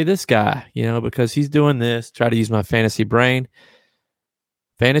should play this guy, because he's doing this. Try to use my fantasy brain.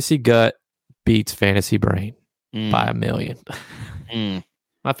 Fantasy gut beats fantasy brain by a million.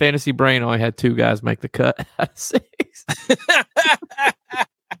 My fantasy brain only had 2 guys make the cut out of 6.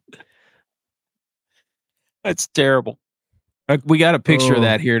 That's terrible. We got a picture of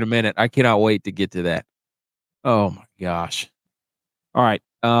that here in a minute. I cannot wait to get to that. Oh my gosh. All right.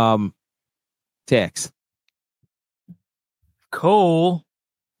 Tex. Cole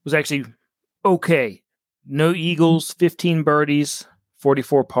was actually okay. No eagles, 15 birdies,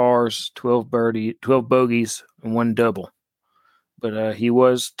 44 pars, 12 bogeys, and 1 double. But he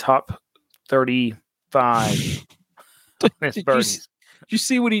was top 35 Did birdies. you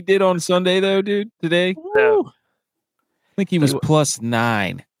see what he did on Sunday though, dude? Today? No. I think he was plus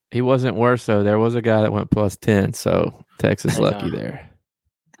 9. He wasn't worse though. There was a guy that went plus 10, so Texas lucky there.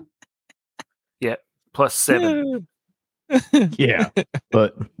 Yeah, plus 7. Yeah,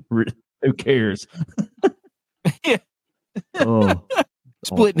 but who cares? Yeah. Oh,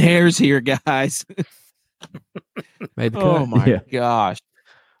 Splitting hairs here, guys. Made the cut. Oh my gosh.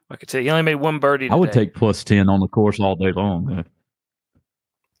 I could tell you, he only made 1 birdie today. I would take plus 10 on the course all day long.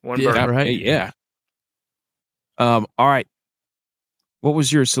 1 birdie. Right. Yeah. All right. What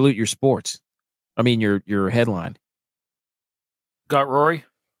was your salute your sports? I mean your headline. Got Rory?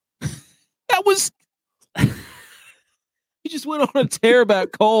 That was you just went on a tear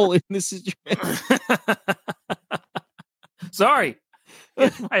about Cole and this is your Sorry.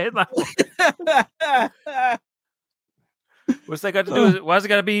 It's my headline. What's that got to do with it? Why's it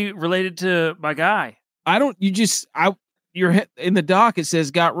got to be related to my guy? You're in the doc. It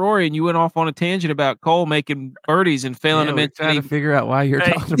says got Rory, and you went off on a tangent about Cole making birdies and failing to mention. Trying to figure out why you're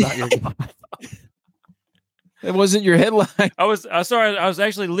talking about your guy. It wasn't your headline. I was sorry. I was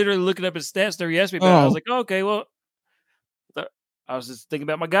actually literally looking up his stats there. You asked me about it. I was like, oh, okay, well, I was just thinking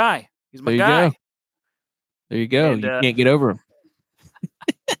about my guy. He's my guy. Go. There you go. And, you can't get over him.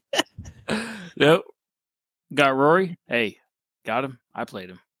 Nope. Got Rory. Hey, got him. I played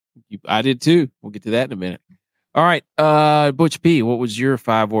him. I did too. We'll get to that in a minute. All right. Butch P, what was your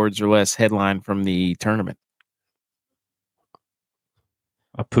 5 words or less headline from the tournament?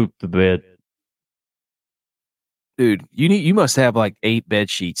 I pooped the bed. Dude, you must have like 8 bed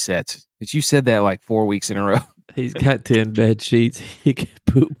sheet sets. Because you said that like 4 weeks in a row. He's got 10 bed sheets. He can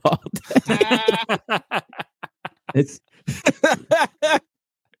poop all day. It's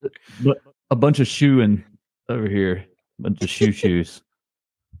a bunch of shoeing over here. A bunch of shoes.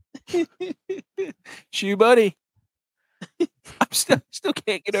 Shoe buddy. I'm still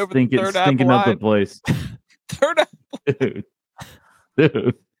can't get over the third apple stinking up the line. place. Third apple.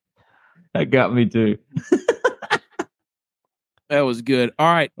 Dude. That got me too. That was good.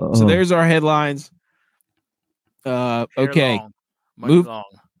 All right. So there's our headlines. Okay. Long, move long.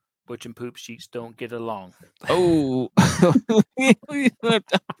 Butch and poop sheets don't get along. Oh.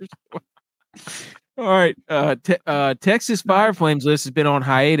 All right. Texas Fire Flames list has been on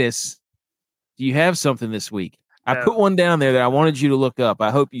hiatus. Do you have something this week? No. I put one down there that I wanted you to look up.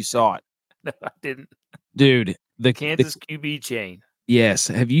 I hope you saw it. No, I didn't. Dude, the Kansas QB chain. Yes.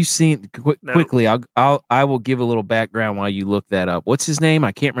 Have you seen quickly? I will give a little background while you look that up. What's his name?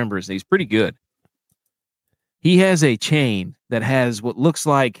 I can't remember his name. He's pretty good. He has a chain that has what looks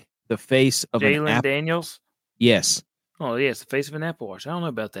like the face of an Jalen apple. Daniels. Yes. Oh, yeah, it's the face of an Apple Watch. I don't know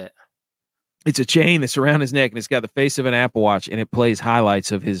about that. It's a chain that's around his neck, and it's got the face of an Apple Watch, and it plays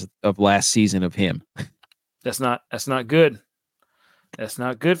highlights of last season of him. That's not good. That's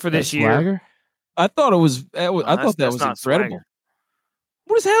not good for this year. Swagger? I thought it was. I thought that was incredible.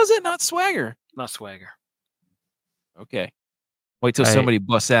 Swagger. How is that not swagger? Not swagger. Okay. Wait till Hey. somebody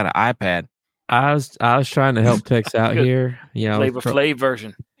busts out an iPad. I was trying to help Tex out Good. here. Flavor Flav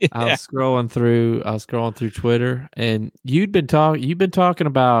version. I was scrolling through Twitter, and you've been talking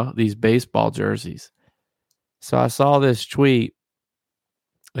about these baseball jerseys. So I saw this tweet,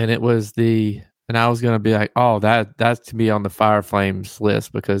 and it was and I was gonna be like, oh, that's to be on the Fire Flames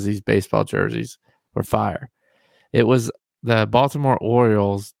list because these baseball jerseys were fire. It was the Baltimore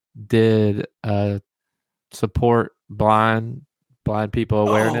Orioles did support blind people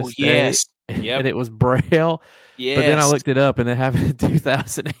awareness day, yes. Yep. and it was Braille. Yes. But then I looked it up, and it happened in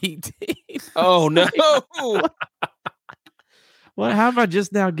 2018. Oh no! What? How am I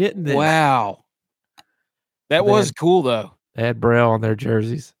just now getting this? Wow, that was cool though. They had Braille on their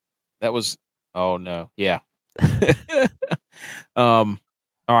jerseys. That was. Oh no! Yeah. All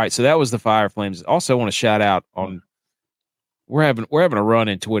right. So that was the Fire Flames. Also, want to shout out on. We're having a run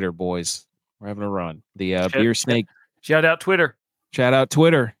in Twitter, boys. We're having a run. The Beer Snake. Shout out Twitter. Shout out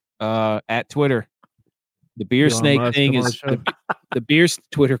Twitter. At Twitter. The Beer Elon Snake Musk, thing come on is the show. the beer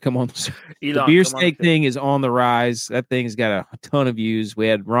Twitter. Come on. Elon, The Beer come on Snake the show. thing is on the rise. That thing's got a ton of views. We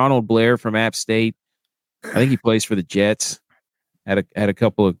had Ronald Blair from App State. I think he plays for the Jets. Had a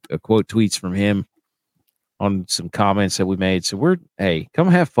couple of quote tweets from him on some comments that we made. So come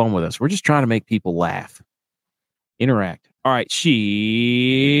have fun with us. We're just trying to make people laugh, interact. All right,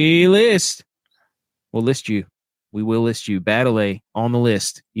 list. We'll list you. We will list you. Battle on the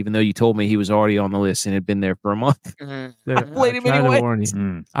list, even though you told me he was already on the list and had been there for a month. Mm-hmm. I Played him tried to anyway. warn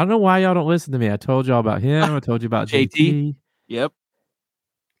you. I don't know why y'all don't listen to me. I told y'all about him. I told you about JT. Yep.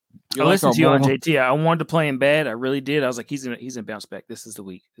 I listened to you on JT. I wanted to play him bad. I really did. I was like, he's gonna bounce back. This is the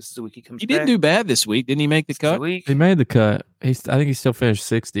week. This is the week he comes. He back. didn't do bad this week. Didn't he make the cut? He made the cut. I think he still finished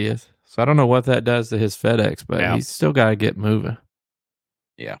 60th. So I don't know what that does to his FedEx, but he's still got to get moving.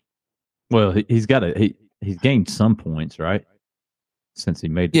 Yeah. Well, he's gained some points, right? Since he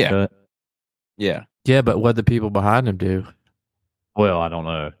made the cut. Yeah. Yeah, but what the people behind him do? Well, I don't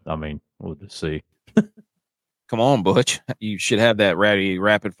know. I mean, we'll just see. Come on, Butch. You should have that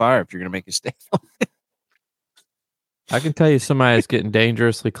rapid fire if you're going to make a statement. I can tell you somebody that's getting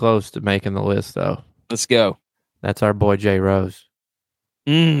dangerously close to making the list, though. Let's go. That's our boy Jay Rose.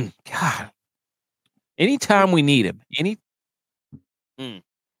 God. Anytime we need him.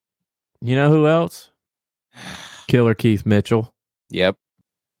 You know who else? Killer Keith Mitchell. Yep.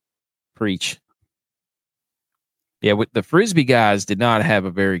 Preach. Yeah, with the Frisbee guys did not have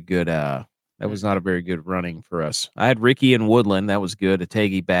a very good that was not a very good running for us. I had Ricky and Woodland, that was good.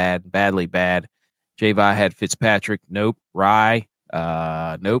 Ategi badly bad. J-Vi had Fitzpatrick, nope. Rye,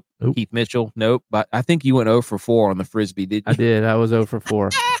 nope. Keith Mitchell, nope. But I think you went 0 for 4 on the Frisbee, didn't you? I did. I was 0 for 4.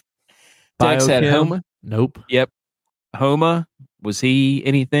 Tex had Homa. Nope. Yep. Homa, was he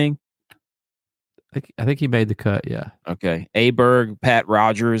anything? I think he made the cut, yeah. Okay. Aberg, Pat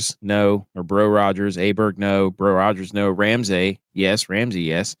Rogers, no. Or Bro Rogers. Aberg, no. Bro Rogers, no. Ramsey, yes.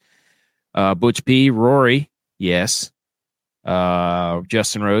 Butch P. Rory, yes.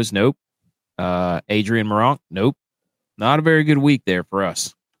 Justin Rose, nope. Adrian Moronk, nope. Not a very good week there for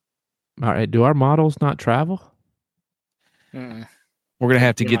us. All right. Do our models not travel? Mm-mm. We're going to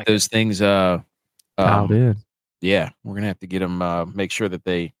have to get those things out in. Yeah. We're going to have to get them, make sure that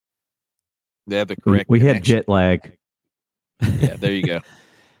they have the correct We had connection. jet lag. Yeah, there you go.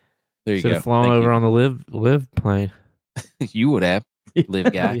 There you Should go. have flown over on the live plane. You would have,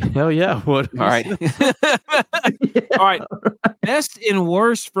 live guy. Hell yeah. What? All right. All right. Best and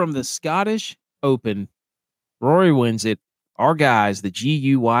worst from the Scottish Open. Rory wins it. Our guys, the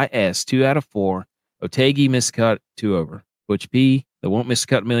GUYS, 2 out of 4. Otegi miscut, 2 over. Butch P, the won't miss the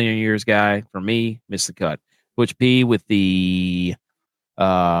cut a million years guy. For me, missed the cut. Butch P with the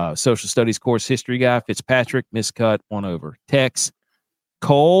social studies course history guy. Fitzpatrick, miscut, 1 over. Tex.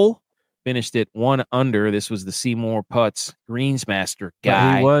 Cole finished it 1 under. This was the Seymour Putts Greensmaster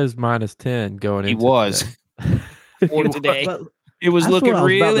guy. But he was minus 10 going He into was. For today. It was That's looking what I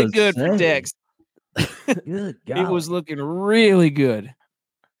was about really to good for say. Tex. Good God. It was looking really good.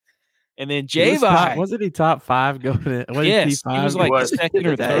 And then J-Vi. Wasn't he top 5 going in? Yes, he was like was. second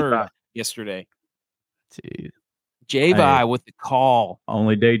or Today. third yesterday. Jeez. J-Vi Hey. with the call,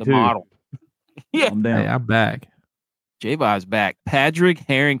 Only day the 2. model. Yeah. I'm down. Hey, I'm back. J-Vi's back. Patrick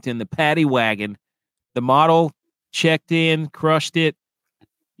Harrington, the paddy wagon. The model checked in, crushed it.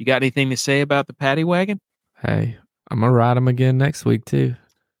 You got anything to say about the paddy wagon? Hey, I'm gonna ride him again next week too.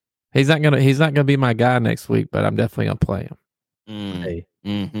 He's not gonna be my guy next week, but I'm definitely gonna play him. Hey,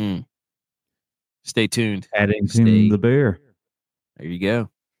 Mm-hmm. Stay tuned. adding Stay. the bear. There you go.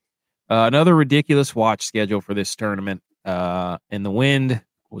 Another ridiculous watch schedule for this tournament. And the wind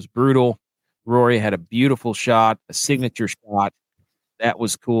was brutal. Rory had a beautiful shot, a signature shot. That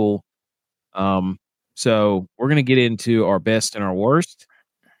was cool. So we're going to get into our best and our worst.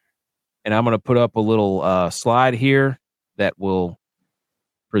 And I'm going to put up a little slide here that will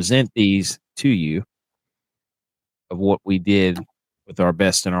present these to you of what we did with our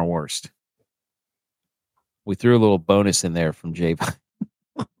best and our worst. We threw a little bonus in there from Jay.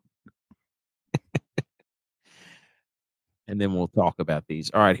 And then we'll talk about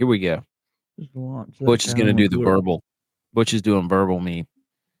these. All right, here we go. Butch is going to do the verbal. Butch is doing verbal me.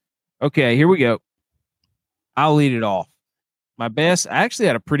 Okay, here we go. I'll lead it off. My best, I actually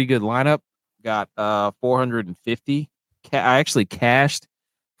had a pretty good lineup. Got 450. I actually cashed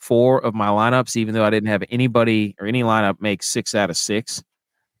 4 of my lineups, even though I didn't have anybody or any lineup make 6 out of 6,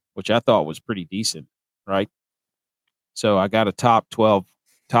 which I thought was pretty decent, right? So I got a top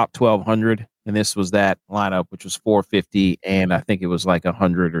 1200, and this was that lineup, which was 450, and I think it was like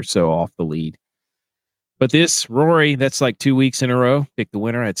 100 or so off the lead. But this Rory, that's like 2 weeks in a row. Picked the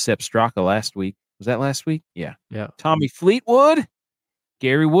winner. I had Sepp Straka last week. Was that last week? Yeah. Tommy Fleetwood,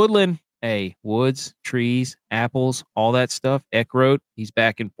 Gary Woodland. Hey, woods, trees, apples, all that stuff. Eckroat, he's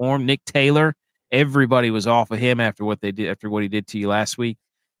back in form. Nick Taylor, everybody was off of him after what he did to you last week.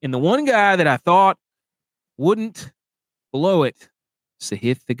 And the one guy that I thought wouldn't blow it,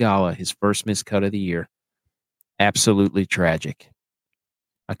 Sahith Theegala, his first miscut of the year. Absolutely tragic.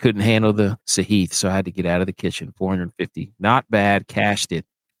 I couldn't handle the Sahith, so I had to get out of the kitchen. 450. Not bad, cashed it.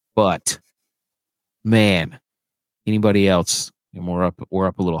 But, man, anybody else, and we're up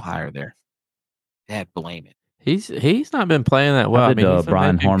a little higher there. Dad, blame it. He's not been playing that well. How did he's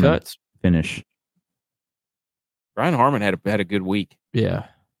Brian Harmon finish? Brian Harmon had a good week. Yeah.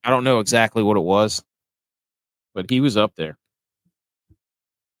 I don't know exactly what it was, but he was up there.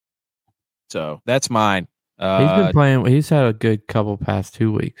 So that's mine. He's been playing. He's had a good couple past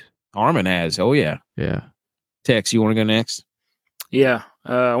 2 weeks. Harmon has. Oh, yeah. Yeah. Tex, you want to go next? Yeah.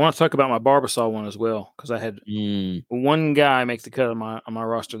 I want to talk about my Barbasol one as well, because I had one guy make the cut on my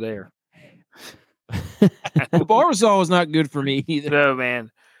roster there. The Barbasol was not good for me either. No,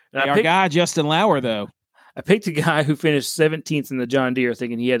 man. Hey, our guy, Justin Lauer, though. I picked a guy who finished 17th in the John Deere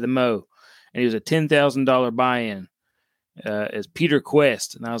thinking he had the mow, and he was a $10,000 buy-in as Peter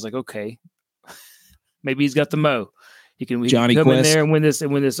Quest. And I was like, okay, maybe he's got the mow. He can come in there and win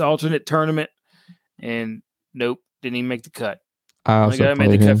this alternate tournament. And nope, didn't even make the cut. I also the guy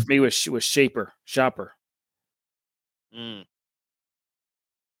made the cut for me was Shopper.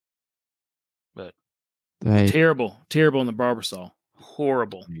 But terrible in the Barbasol.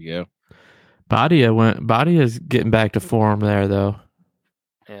 Horrible. There you go. Badia's getting back to form there though.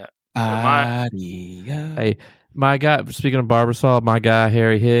 Yeah. Hey, my guy, speaking of Barbasol, my guy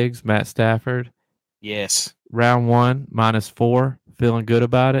Harry Higgs, Matt Stafford. Yes. Round 1, -4, feeling good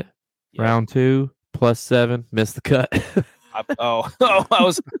about it. Yep. Round 2, +7, missed the cut.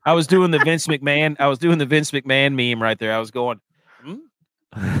 I was doing the Vince McMahon. I was doing the Vince McMahon meme right there. I was going,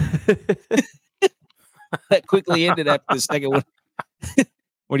 That quickly ended after the second one.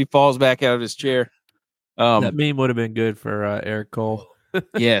 When he falls back out of his chair. That meme would have been good for Eric Cole.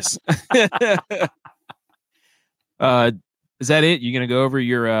 Yes. Is that it? You going to go over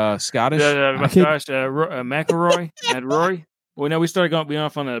your Scottish? My Scottish, McElroy and Rory. Well, no, we started going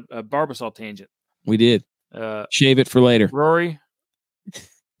off on a Barbasol tangent. We did. Shave it for later. Rory,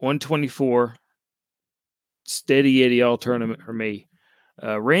 124. Steady Eddie all tournament for me.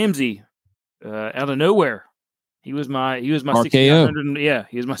 Ramsey, out of nowhere. He was my 1600. Yeah,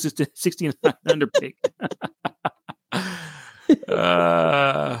 he was my 1600 pick.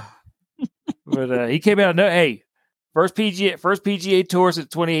 But he came out. First PGA Tour since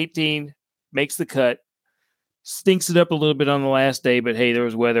 2018, makes the cut. Stinks it up a little bit on the last day, but hey, there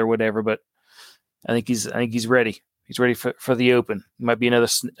was weather, whatever. But I think he's ready. He's ready for the Open. Might be another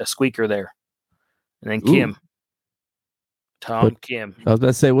squeaker there. And then Kim. Kim. I was about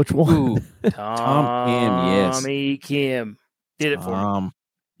to say, which one? Tom Kim, yes. Tommy Kim. Did it for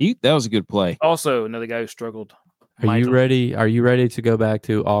me. That was a good play. Also, another guy who struggled. Are you ready? Are you ready to go back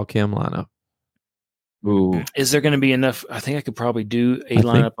to all Kim lineup? Ooh. Is there going to be enough? I think I could probably do a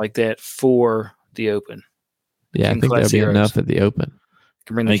lineup like that for the Open. Yeah, I think there'll be enough at the Open.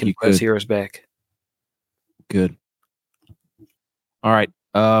 Can bring the Kim Class Heroes back. Good. All right.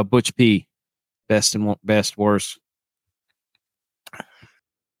 Butch P. Best worst.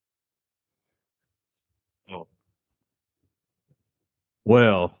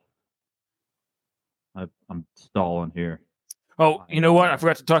 Well, I'm stalling here. Oh, you know what? I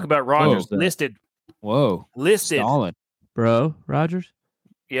forgot to talk about Rogers. Listed. Stalling. Bro, Rogers?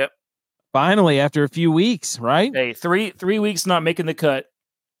 Yep. Finally, after a few weeks, right? Hey, three weeks not making the cut.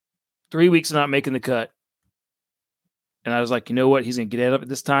 3 weeks not making the cut. And I was like, you know what? He's going to get it up at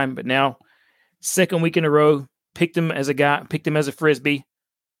this time. But now, second week in a row, picked him as a Frisbee.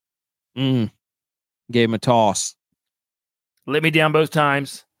 Gave him a toss. Let me down both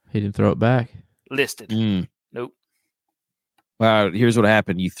times. He didn't throw it back. Listed. Nope. Well, here's what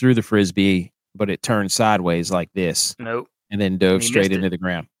happened. You threw the frisbee, but it turned sideways like this. Nope. And then dove He straight missed into it. the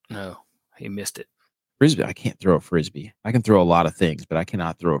ground. No, he missed it. Frisbee. I can't throw a frisbee. I can throw a lot of things, but I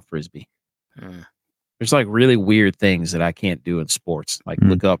cannot throw a frisbee. There's like really weird things that I can't do in sports, like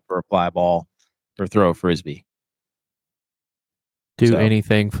look up for a fly ball or throw a frisbee. Do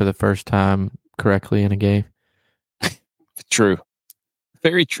anything for the first time correctly in a game. True.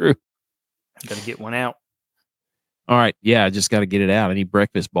 Very true. Got to get one out. All right. Yeah, I just got to get it out. I need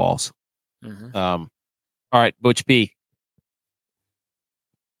breakfast balls. All right, Butch P.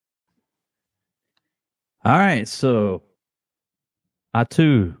 All right, so I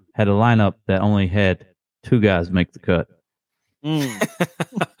too had a lineup that only had 2 guys make the cut.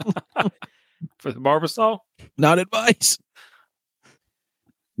 For the Barbasol? Not advice.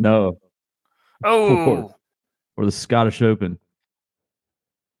 No. Oh. For the Scottish Open.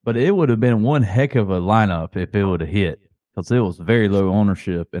 But it would have been one heck of a lineup if it would have hit, because it was very low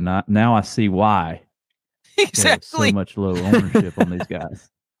ownership, and now I see why. Exactly. So much low ownership on these guys.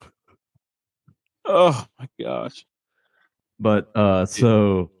 Oh my gosh. But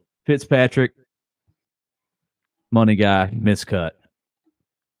so Fitzpatrick, money guy, miscut.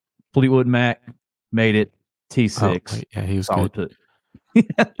 Fleetwood Mac made it T6. Yeah, he was solid good.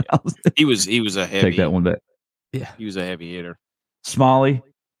 put. He was a heavy. Take that one back. Yeah, he was a heavy hitter. Smalley,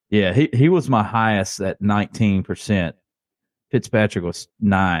 yeah, he was my highest at 19%. Fitzpatrick was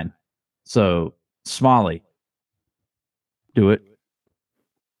 9. So Smalley, do it.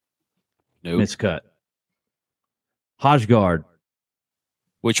 Nope. Miscut. Hodgegard.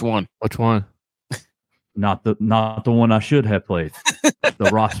 Which one? Which one? Not the one I should have played. The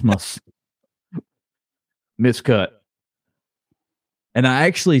Rasmus. Miscut. And I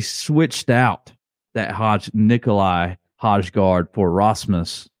actually switched out that Nikolai Hodgegard for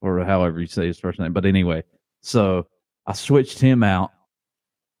Rasmus, or however you say his first name. But anyway, so I switched him out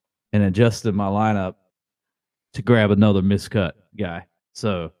and adjusted my lineup to grab another miscut guy.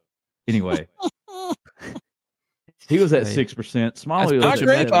 So anyway, he was at 6%. Smalley was not at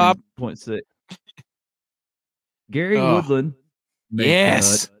great, Bob. 7.6. Gary Woodland.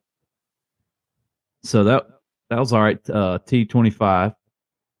 Yes. Cut. So that was all right. T25.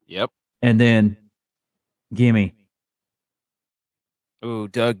 Yep. And then Gimme. Oh,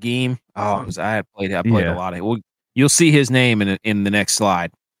 Doug Geem. Oh, I played a lot of. Well, you'll see his name in the next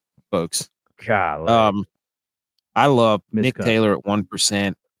slide, folks. God. I love Miscut. Nick Taylor at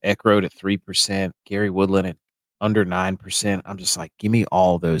 1%, Eckroat at 3%, Gary Woodland at under 9%. I'm just like, give me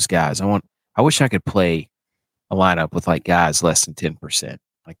all those guys. I wish I could play a lineup with like guys less than 10%.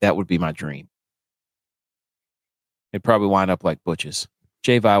 Like that would be my dream. It'd probably wind up like Butch's.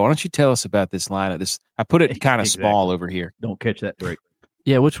 J-Vi, why don't you tell us about this lineup? I put it kind of small over here. Don't catch that break.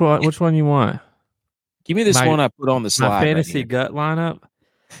 Yeah, which one you want? Give me this one I put on the slide. My fantasy gut lineup.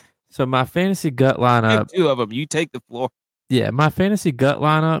 So my fantasy gut lineup. I have 2 of them. You take the floor. Yeah, my fantasy gut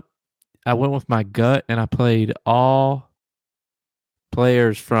lineup. I went with my gut, and I played all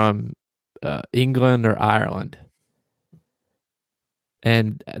players from England or Ireland,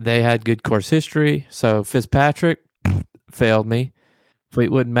 and they had good course history. So Fitzpatrick failed me.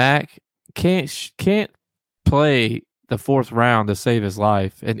 Fleetwood Mac can't play the 4th round to save his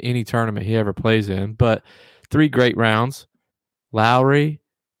life in any tournament he ever plays in. But 3 great rounds. Lowry,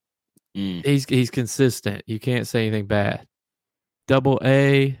 he's consistent. You can't say anything bad. Double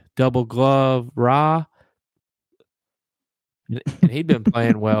A, double glove, Ra. And he'd been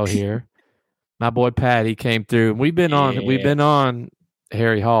playing well here. My boy Patty came through. We've been on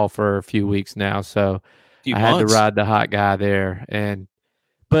Harry Hall for a few weeks now, so I had to ride the hot guy there.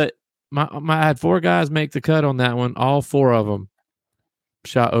 But I had 4 guys make the cut on that one. All 4 of them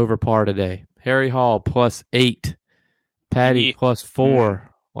shot over par today. Harry Hall +8, Patty +4,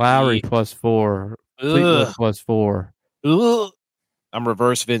 Lowry +4, Fleetwood +4. I'm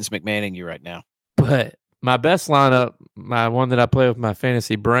reverse Vince McMahoning you right now. But my best lineup, my one that I play with my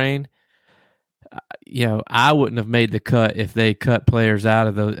fantasy brain, I wouldn't have made the cut if they cut players out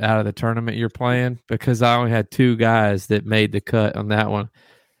of the tournament you're playing, because I only had 2 guys that made the cut on that one.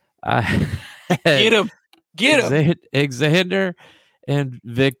 Get him. Xander and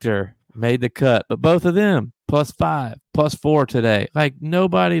Victor made the cut, but both of them +5, +4 today. Like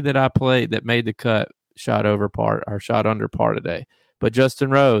nobody that I played that made the cut shot over par or shot under par today. But Justin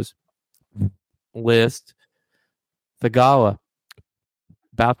Rose, list. Thagala,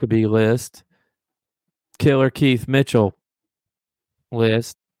 about to be list. Killer Keith Mitchell,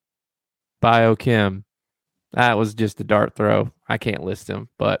 list. Biochem. That was just a dart throw. I can't list him,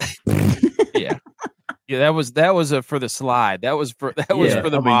 but yeah, that was for the slide. That was for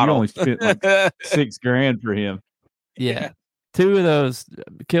the model. You only spent like $6,000 for him. Yeah. 2 of those.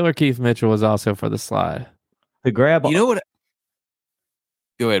 Killer Keith Mitchell was also for the slide. To grab, You know what?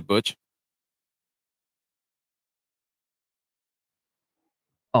 Go ahead, Butch.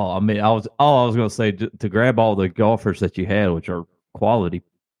 I mean, I was going to say to grab all the golfers that you had, which are quality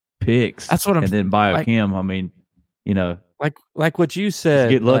picks. That's what I'm. And then buy like, Kim. I mean, like what you just said.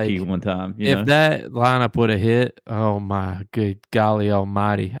 get lucky like, one time. If that lineup would have hit, oh my good golly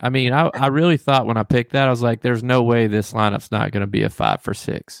almighty! I mean, I really thought when I picked that, I was like, "There's no way this lineup's not going to be a 5 for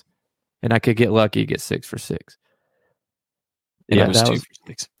 6," and I could get lucky, get 6 for 6. Yeah, it was 2 for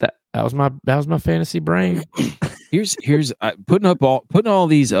 6. That was my fantasy brain. Here's putting all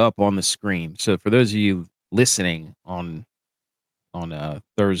these up on the screen. So for those of you listening on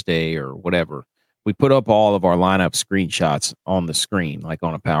Thursday or whatever, we put up all of our lineup screenshots on the screen, like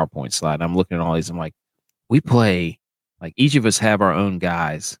on a PowerPoint slide. I'm looking at all these. I'm like, we play, like each of us have our own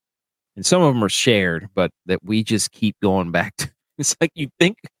guys, and some of them are shared, but that we just keep going back to. It's like you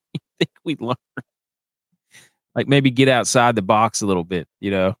think we'd learn, like maybe get outside the box a little bit,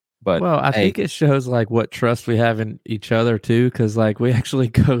 But well, I think it shows like what trust we have in each other too, because like we actually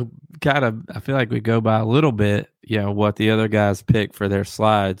go kind of. I feel like we go by a little bit, what the other guys pick for their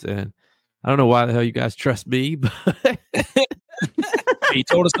slides, and I don't know why the hell you guys trust me, but he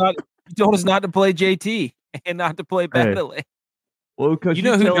told us not. He told us not to play JT and not to play Baddeley. Well, because you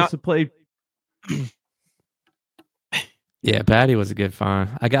tell us to play. Yeah, Patty was a good find.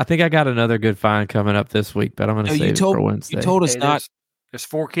 I think I got another good find coming up this week, but I'm going to save it for Wednesday. You told us not. There's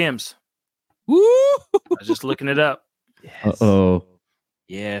 4 Kims. Woo! I was just looking it up. Yes. Uh-oh.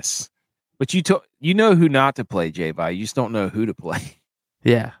 Yes. But you know who not to play, J-Vi. You just don't know who to play.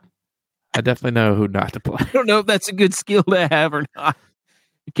 Yeah. I definitely know who not to play. I don't know if that's a good skill to have or not.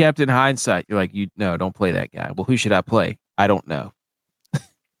 Captain Hindsight, you're like, no, don't play that guy. Well, who should I play? I don't know.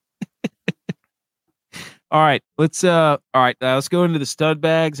 All right, let's go into the stud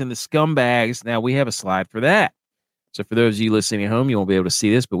bags and the scum bags. Now we have a slide for that. So for those of you listening at home, you won't be able to see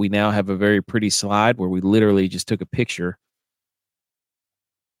this, but we now have a very pretty slide where we literally just took a picture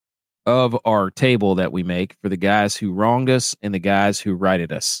of our table that we make for the guys who wronged us and the guys who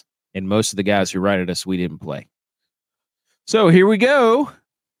righted us. And most of the guys who righted us, we didn't play. So here we go.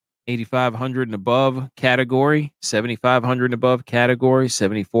 8,500 and above category, 7,500 and above category,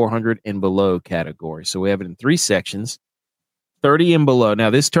 7,400 and below category. So we have it in 3 sections. 30 and below. Now,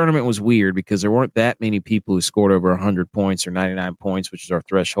 this tournament was weird because there weren't that many people who scored over 100 points or 99 points, which is our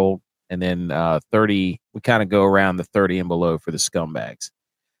threshold. And then 30, we kind of go around the 30 and below for the scumbags.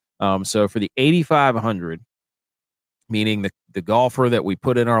 So for the 8,500, meaning the golfer that we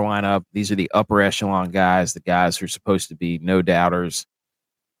put in our lineup, these are the upper echelon guys, the guys who are supposed to be no doubters.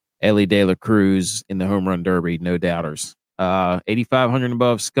 Ellie De La Cruz in the home run derby, no doubters. 8,500 and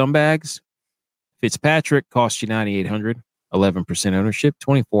above scumbags. Fitzpatrick cost you 9,800. 11% ownership,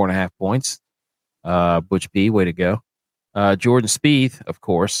 24.5 points. Butch P, way to go. Jordan Spieth, of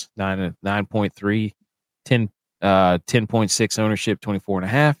course, 9.3, 10.6 ownership,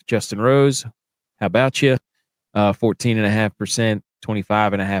 24.5. Justin Rose, how about you? 14.5%,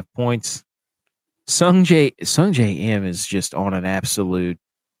 25.5 points. Sung J M is just on an absolute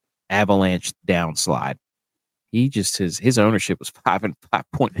avalanche downslide. He just his ownership was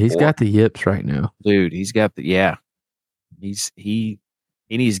 5.4. He's got the yips right now, dude. He's got the He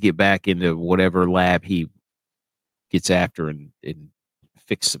needs to get back into whatever lab he gets after and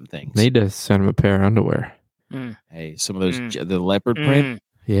fix some things. Need to send him a pair of underwear. Hey, some of those the leopard print.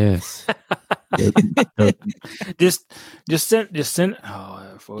 Yes. just send. Oh,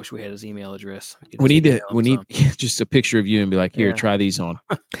 I wish we had his email address. We need just a picture of you and be like, here, try these on.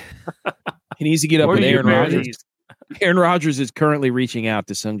 He needs to get up with Aaron Rodgers. Aaron Rodgers is currently reaching out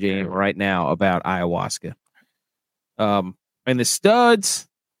to Sung J M right now about ayahuasca. And the studs,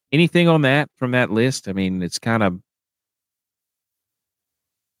 anything on that from that list? I mean, it's kind of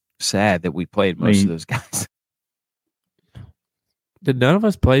sad that we played most of those guys. Did none of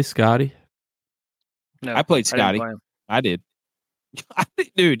us play Scotty? No, I played Scotty. I did.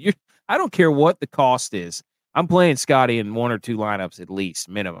 Dude, I don't care what the cost is. I'm playing Scotty in 1 or 2 lineups at least,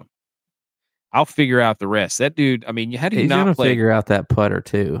 minimum. I'll figure out the rest. That dude, I mean, how do you not play? Figure out that putter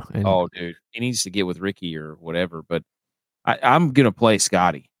too? Oh, dude, he needs to get with Ricky or whatever. But I'm gonna play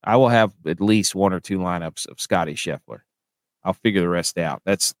Scotty. I will have at least 1 or 2 lineups of Scotty Scheffler. I'll figure the rest out.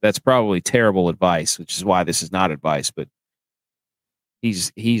 That's probably terrible advice, which is why this is not advice. But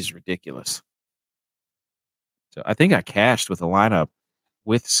he's ridiculous. So I think I cashed with a lineup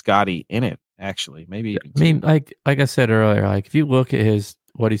with Scotty in it. Actually, maybe. I mean, like I said earlier, like if you look at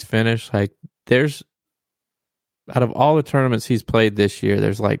what he's finished, like there's out of all the tournaments he's played this year,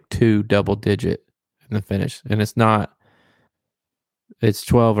 there's like 2 double digit in the finish, and it's not It's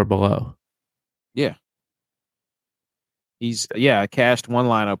 12 or below. I cashed one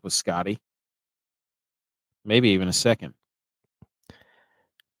lineup with Scotty. Maybe even a second.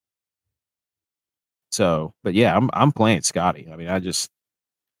 So, but yeah, I'm playing Scotty. I mean, I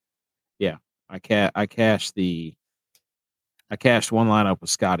cashed one lineup with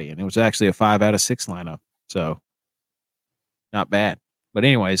Scotty, and it was actually a 5 out of 6 lineup. So not bad. But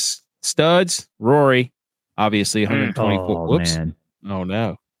anyways, studs, Rory, obviously 124. Oh, Whoops. man. Oh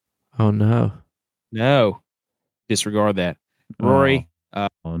no. Oh, no. No. Disregard that. Rory,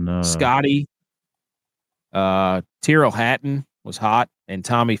 Oh, no. Scotty, Tyrrell Hatton was hot, and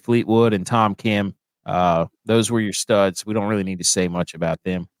Tommy Fleetwood and Tom Kim. Those were your studs. We don't really need to say much about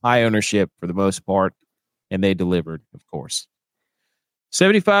them. High ownership for the most part, and they delivered, of course.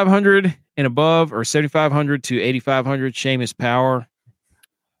 7,500 and above, or 7,500 to 8,500. Seamus Power,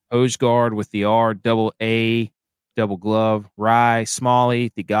 Ogeguard with the R, double A, double glove. Rye,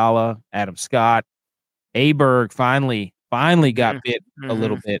 Smalley, Thigala, Adam Scott. Aberg finally got bit a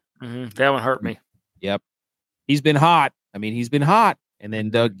little bit. That one hurt me. Yep. He's been hot. And then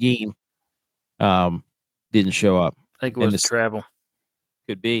Doug Gein didn't show up. I think it was travel.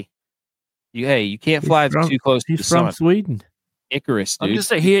 Could be. You can't fly too close to the sun. He's from Sweden. Icarus, dude. I'm just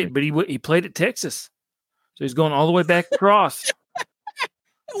saying he played at Texas. So he's going all the way back across.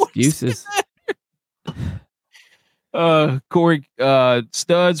 Excuses. Corey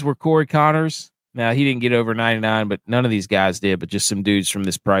studs were Corey Connors. Now he didn't get over 99, but none of these guys did, but just some dudes from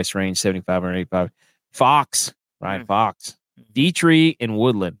this price range, 75 or 85. Fox, Ryan Fox, Dietrich, and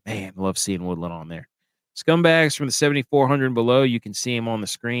Woodland. Man, love seeing Woodland on there. Scumbags from the 7,400 and below, you can see him on the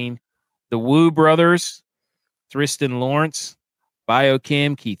screen. The Wu brothers, Tristan Lawrence,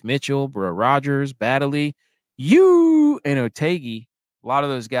 Biokim, Keith Mitchell, Bro Rogers, Baddeley, you, and Otegi. A lot of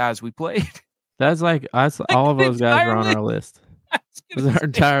those guys we played. That's all of those guys are on our list. That's our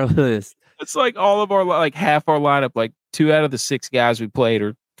entire list. It's like all of our, half our lineup, 2 out of the 6 guys we played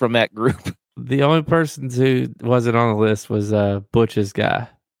are from that group. The only person who wasn't on the list was Butch's guy.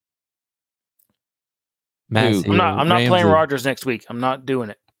 I'm not playing Rogers next week. I'm not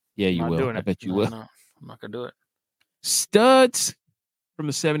doing it. Yeah, you will. I bet you will. No, I'm not going to do it. Studs from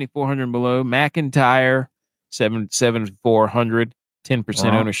the 7,400 and below. McIntyre, 7,400,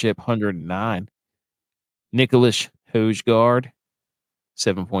 10% ownership, 109. Nicholas Hogeguard,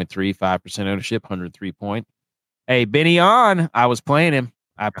 7.3, 5% ownership, 103 point. Hey, Benny On, I was playing him.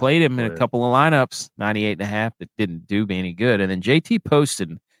 I played him in a couple of lineups, 98.5, that didn't do me any good. And then JT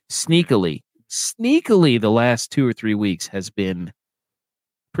Poston, sneakily, the last 2 or 3 weeks has been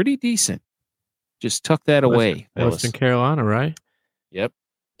pretty decent. Just tuck that away. Western Carolina, right? Yep.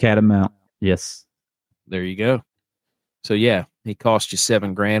 Catamount. Yes. There you go. So yeah, he cost you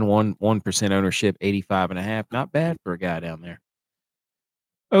 $7,000, 1% ownership, 85.5. Not bad for a guy down there.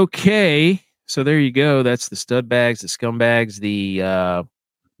 Okay. So there you go. That's the stud bags, the scumbags, the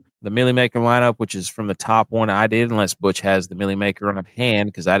Millie Maker lineup, which is from the top one I did, unless Butch has the Millie Maker on hand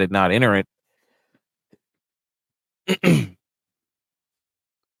because I did not enter it.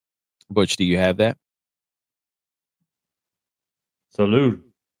 Butch, do you have that? Salute.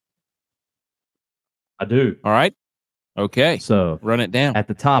 I do. All right. Okay. So run it down. At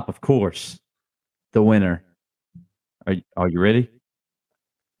the top, of course, the winner. Are you ready?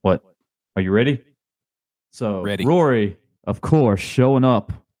 What? Are you ready? So ready. Rory, of course, showing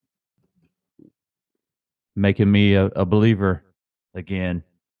up, making me a believer again.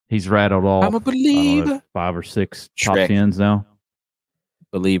 He's rattled off. I'm a believer. 5 or 6 Shrek. top 10s now.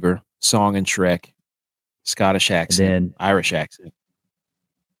 Believer, Song and Shrek, Scottish accent, then Irish accent.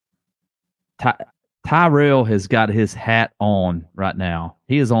 Tyrell has got his hat on right now.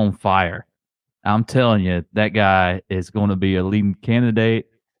 He is on fire. I'm telling you, that guy is going to be a leading candidate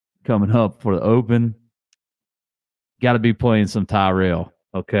coming up for the Open. Got to be playing some Tyrell,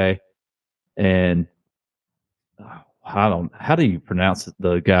 okay? And how do you pronounce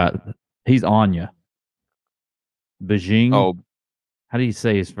the guy? He's Anya. Beijing. Oh, how do you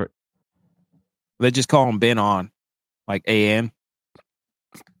say his first? They just call him Ben On, like AN.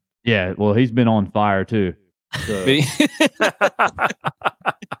 Yeah, well, he's been on fire too. So.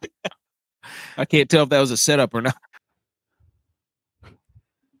 I can't tell if that was a setup or not.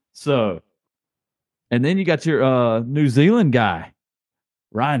 So, and then you got your New Zealand guy,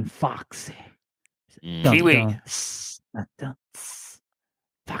 Ryan Foxy. Kiwi.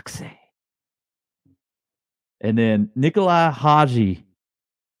 Foxy. And then Nikolai Haji.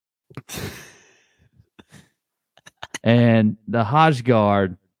 And the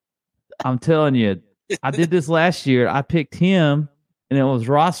Hajgard. I'm telling you, I did this last year. I picked him, and it was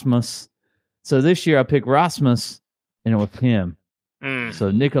Rasmus. So this year I picked Rasmus, and it was him.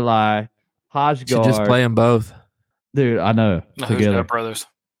 So Nikolai, Should just Hojgaard. play them both. Dude, I know. The Together. Hojgaard brothers.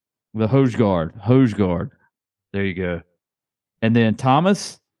 The Hojgaard. There you go. And then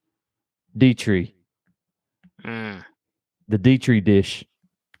Thomas Dietrich. Mm. The Dietrich dish.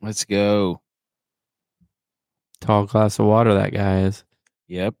 Let's go. Tall glass of water that guy is.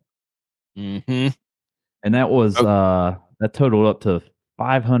 Yep. Mm-hmm. And that was that totaled up to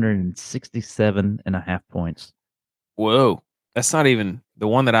 567.5 points. Whoa. That's not even the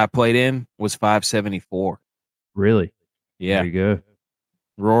one that I played in was 574. Really? Yeah. There you go.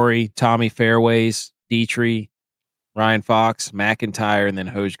 Rory, Tommy Fairways, Dietrich, Ryan Fox, McIntyre, and then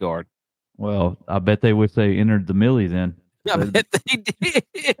Hojgaard. Well, I bet they wish they entered the Millie then. I bet they did.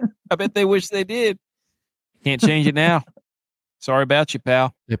 I bet they wish they did. Can't change it now. Sorry about you,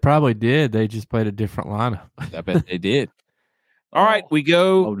 pal. They probably did. They just played a different lineup. I bet they did. All right, we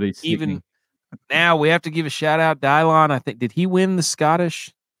go would be even sickening. now. We have to give a shout out. Dylon, I think, did he win the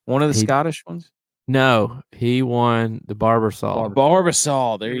Scottish? One of the Scottish ones? No, he won the Barbasol.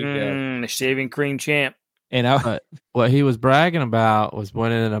 Barbasol. There you go. The shaving cream champ. And What he was bragging about was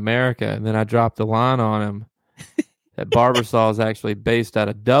winning in America, and then I dropped the line on him that Barbasol is actually based out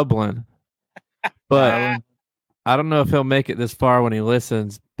of Dublin. But I don't know if he'll make it this far when he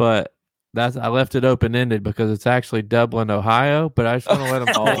listens, but I left it open ended because it's actually Dublin, Ohio. But I just want to let him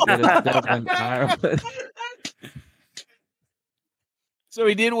know that it's Dublin, Ireland. so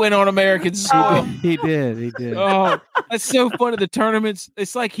he did win on American soil. He did. Oh, that's so funny. The tournaments.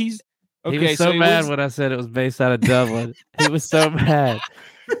 It's like he's okay. He was so mad wins- when I said it was based out of Dublin. He was so mad.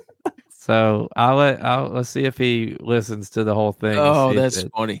 So let's see if he listens to the whole thing. Oh, that's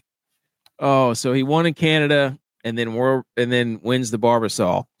funny. Oh, so he won in Canada and then wins the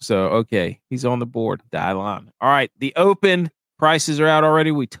Barbasol. So okay, he's on the board. Dylon. All right, the Open prices are out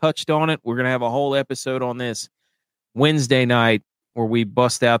already. We touched on it. We're gonna have a whole episode on this Wednesday night where we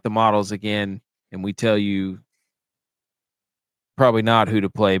bust out the models again and we tell you probably not who to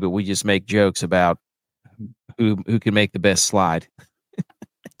play, but we just make jokes about who can make the best slide.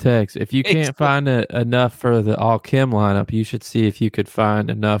 Tex, if you can't find enough for the all Kim lineup, you should see if you could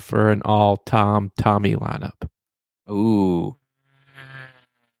find enough for an all Tommy lineup. Ooh.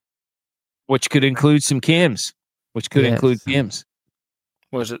 Which could include some Kims. Was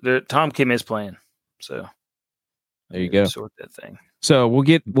it Tom Kim is playing? So there you go. Sort that thing. So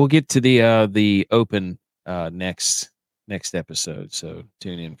we'll get to the Open next episode. So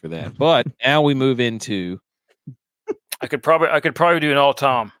tune in for that. But now we move into. I could probably do an all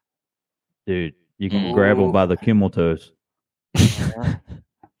Tom. Dude, you can grab them by the camel toes.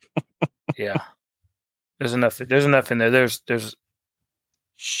 Yeah. There's enough in there. There's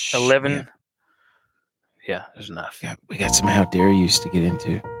 11. Yeah, there's enough. Yeah, we got some How Dare Yous to get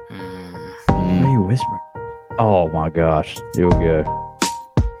into. What are you whispering? Oh my gosh. Here we go.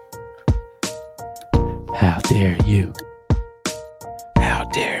 How dare you? How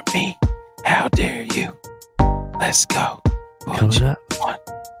dare me? How dare you? Let's go. Coming up. 1,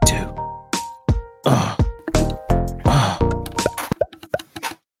 2.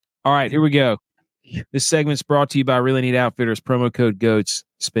 All right, here we go. This segment's brought to you by Really Neat Outfitters. Promo code GOATS.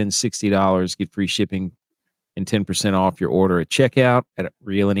 Spend $60. Get free shipping and 10% off your order at checkout at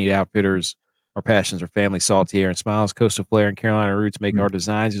Really Neat Outfitters. Our passions are family, salty air, and smiles. Coastal flair and Carolina roots make our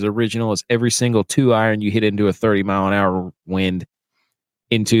designs as original as every single 2-iron you hit into a 30-mile-an-hour wind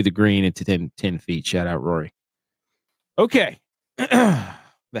into the green into 10 feet. Shout out, Rory. Okay.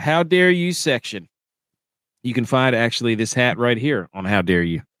 The How Dare You section. You can find actually this hat right here on How Dare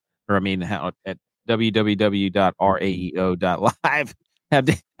You. Or at www.raeo.live.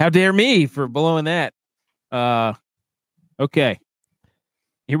 How dare me for blowing that. Okay.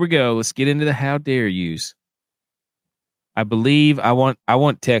 Here we go. Let's get into the How Dare Yous. I believe I want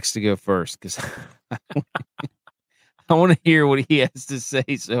Tex to go first because I want to hear what he has to say.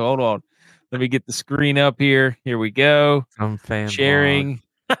 So hold on. Let me get the screen up here. Here we go. Some fan sharing.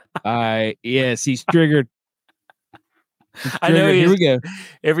 Yes, he's triggered. I know. Here we go.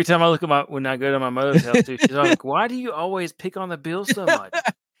 Every time I look at when I go to my mother's house, too, she's like, "Why do you always pick on the Bills so much?"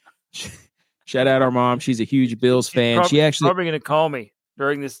 Shout out our mom. She's a huge Bills fan. She actually probably going to call me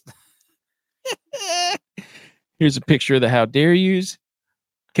during this. Here's a picture of the How Dare Yous.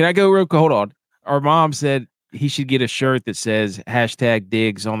 Can I go real quick? Hold on. Our mom said he should get a shirt that says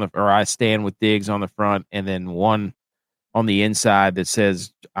 #Diggs or I stand with Diggs on the front, and then one on the inside that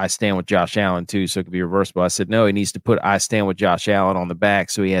says I stand with Josh Allen too, so it could be reversible. I said, no, he needs to put I stand with Josh Allen on the back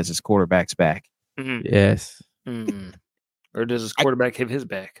so he has his quarterback's back. Mm-hmm. Yes. Mm-hmm. Or does his quarterback have his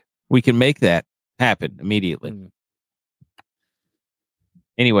back? We can make that happen immediately. Mm-hmm.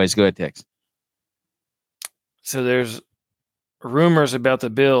 Anyways, go ahead, Tex. So there's rumors about the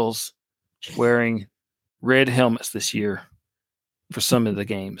Bills wearing red helmets this year for some of the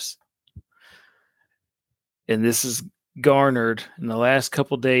games. And this is garnered in the last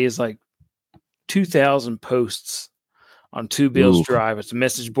couple days like 2,000 posts on Two Bills Drive. It's a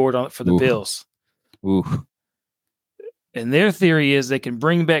message board for the Bills. Ooh. And their theory is they can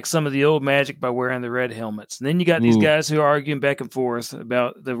bring back some of the old magic by wearing the red helmets. And then you got these guys who are arguing back and forth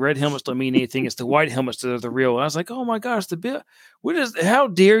about the red helmets don't mean anything. It's the white helmets that are the real. And I was like, oh my gosh, how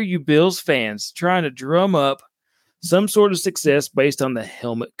dare you Bills fans trying to drum up some sort of success based on the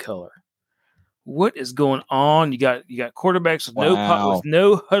helmet color? What is going on? You got quarterbacks with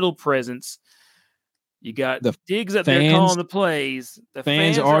no huddle presence. You got the Diggs up there calling the plays. The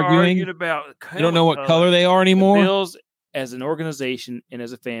fans are arguing about. You don't know what color they are anymore. The Bills, as an organization and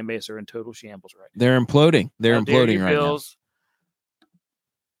as a fan base, are in total shambles right now. They're imploding. They're imploding right Bills.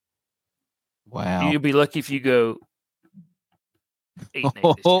 now. Wow. You'll be lucky if you go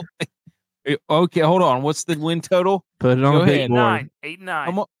 8-8 this year. Okay, hold on. What's the win total? Put it on the big board.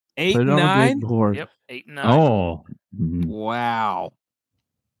 8-9. 8-9. Yep, 8-9. Oh, wow.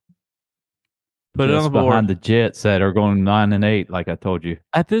 Put it on the board. Behind the Jets that are going 9-8, like I told you.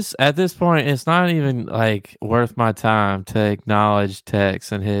 At this point, it's not even like worth my time to acknowledge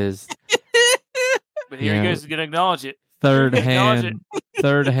Tex and his. But here he goes. He's gonna acknowledge it. Third hand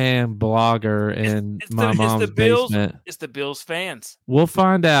blogger in my mom's basement. It's the Bills fans. We'll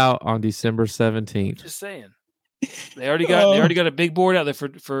find out on December 17th. Just saying. They already got a big board out there for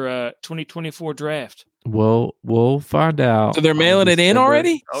 2024 draft. We'll find out. So they're mailing it in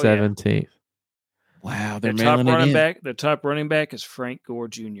already? 17th. Wow, they're mailing it in. Their top running back is Frank Gore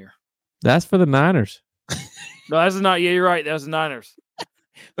Jr. That's for the Niners. No, that's not. Yeah, you're right. That was the Niners.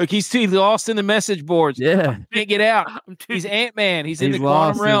 Look, he's lost in the message boards. Yeah. Can't get out. He's Ant-Man. He's in the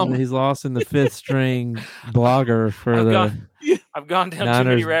quantum realm. He's lost in the fifth string blogger for I've gone down Niners too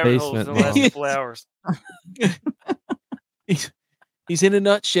many rabbit holes in the last couple hours. He's in a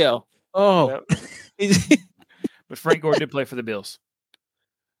nutshell. Oh. But Frank Gore did play for the Bills.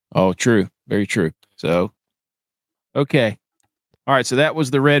 Oh, true. Very true. So, okay. All right. So that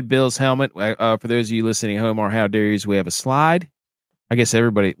was the red Bills helmet. For those of you listening at home, our How Dare Yous, we have a slide. I guess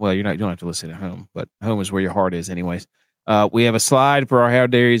everybody, well, you don't have to listen at home, but home is where your heart is anyways. We have a slide for our How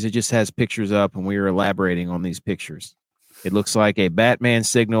Dare Yous. It just has pictures up, and we are elaborating on these pictures. It looks like a Batman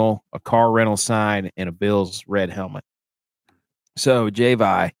signal, a car rental sign, and a Bills red helmet. So,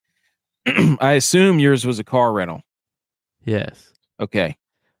 J-Vi, I assume yours was a car rental. Yes. Okay.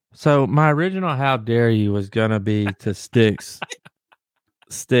 So my original How Dare You was going to be to Sticks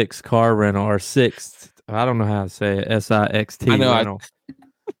car rental or Sixth. I don't know how to say it. SIXT rental.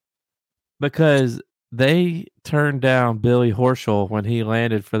 Because they turned down Billy Horschel when he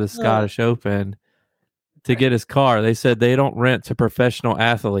landed for the Scottish Open to get his car. They said they don't rent to professional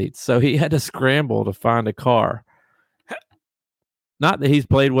athletes. So he had to scramble to find a car. Not that he's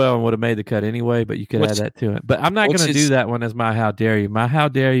played well and would have made the cut anyway, but you could add that to it. But I'm not going to do that one as my How Dare You. My How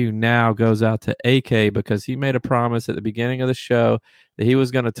Dare You now goes out to AK because he made a promise at the beginning of the show that he was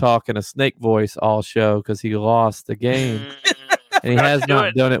going to talk in a snake voice all show because he lost the game. And he has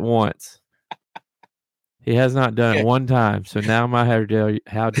not done it once. He has not done it one time. So now my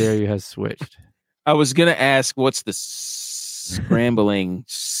How Dare You has switched. I was going to ask, what's the scrambling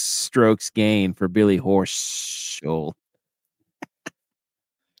strokes gain for Billy Horschel?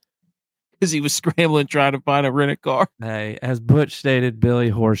 Because he was scrambling trying to find a rented car. Hey, as Butch stated,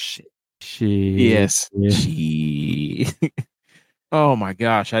 Billy Horschel. Yes. Oh my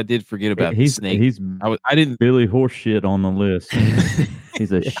gosh, I did forget about the snake. I didn't Billy Horseshit on the list.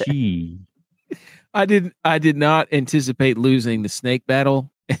 He's a she. I did not anticipate losing the snake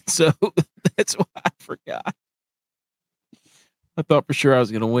battle, and so that's why I forgot. I thought for sure I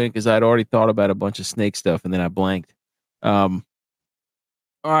was going to win because I'd already thought about a bunch of snake stuff, and then I blanked. All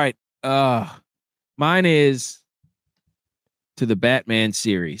right. Mine is to the Batman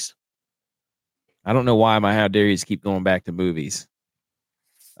series. I don't know why my How Dare Yous keep going back to movies.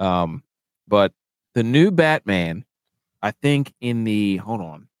 But the new Batman, I think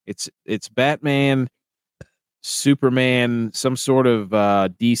it's Batman, Superman, some sort of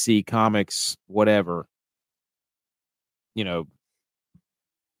DC Comics, whatever. You know,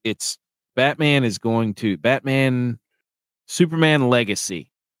 it's Batman Superman Legacy.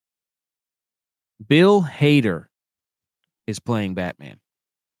 Bill Hader is playing Batman.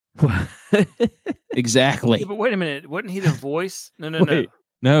 Exactly. Yeah, but wait a minute. Wasn't he the voice? No.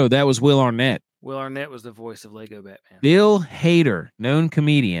 No, that was Will Arnett. Will Arnett was the voice of Lego Batman. Bill Hader, known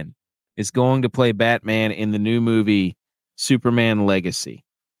comedian, is going to play Batman in the new movie Superman Legacy.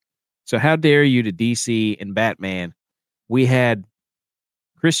 So how dare you to DC and Batman we had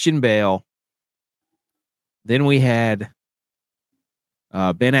Christian Bale. Then we had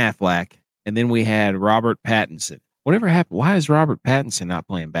Ben Affleck, and then we had Robert Pattinson. Whatever happened? Why is Robert Pattinson not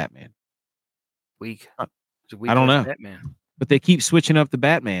playing Batman? Weak. I don't know. Batman. But they keep switching up the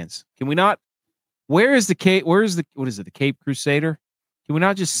Batmans. Can we not? Where is the Cape? What is the Cape Crusader? Can we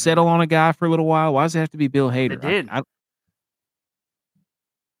not just settle on a guy for a little while? Why does it have to be Bill Hader? They did.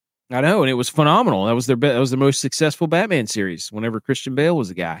 I know, and it was phenomenal. That was the most successful Batman series whenever Christian Bale was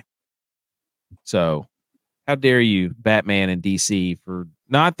the guy. So, how dare you, Batman and DC, for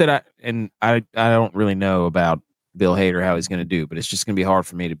not that I don't really know about Bill Hader, how he's going to do, but it's just going to be hard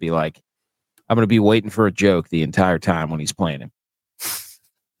for me to be like, I'm going to be waiting for a joke the entire time when he's playing him.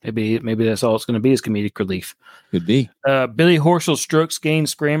 Maybe that's all it's going to be is comedic relief. Could be. Billy Horschel's strokes gained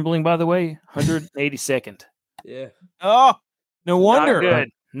scrambling, by the way, 182nd. Yeah. Oh, no wonder. Not good.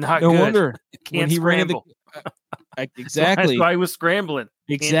 Not no good. wonder. Can't when he scramble. Exactly. That's why he was scrambling.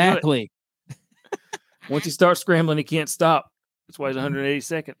 Exactly. Once he starts scrambling, he can't stop. That's why he's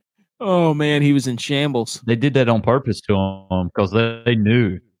 182nd. Oh man, he was in shambles. They did that on purpose to him because they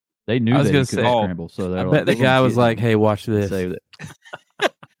knew. They knew I was that gonna he could say, scramble. So I bet the guy was like, "Hey, watch this." Save it.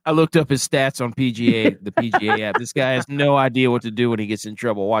 I looked up his stats on the PGA app. This guy has no idea what to do when he gets in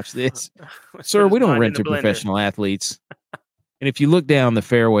trouble. Watch this. Sir, we don't rent to professional athletes. And if you look down the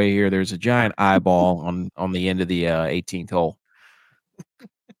fairway here, there's a giant eyeball on the end of the 18th hole.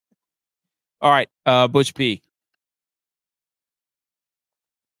 All right, Butch P.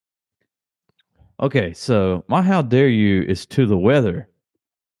 Okay, so my how dare you is to the weather.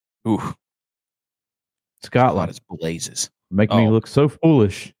 Ooh, Scotland. is blazes. Make me look so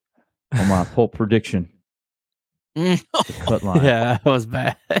foolish on my pulp prediction. Cut line. Yeah, that was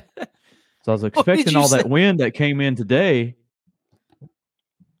bad. So I was expecting all that wind that came in today.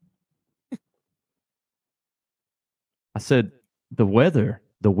 I said the weather,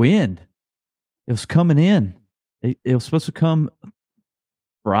 the wind, it was coming in. It was supposed to come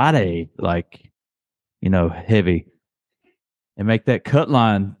Friday, heavy, and make that cut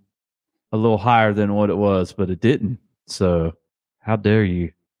line a little higher than what it was, but it didn't. So how dare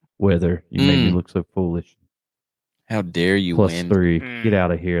you, weather? You made me look so foolish. How dare you, Plus wind? 3. Get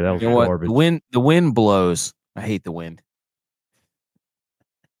out of here. That was garbage. The wind blows. I hate the wind.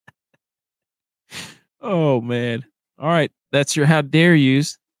 Oh man. All right. That's your how dare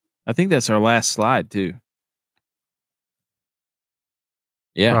yous. I think that's our last slide too.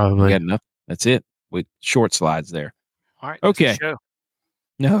 Yeah. Probably. We got enough. That's it. With short slides there. All right. Okay.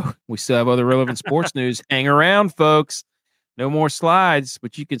 No, we still have other relevant sports news. Hang around, folks. No more slides,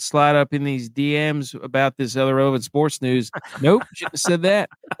 but you could slide up in these DMs about this other relevant sports news. Nope, shouldn't have said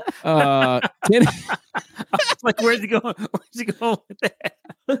that. Like, where's he going? Where's he going with that?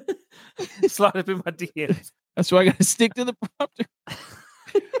 Slide up in my DMs. That's why I got to stick to the prompter.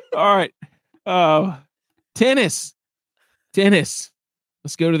 All right. Tennis.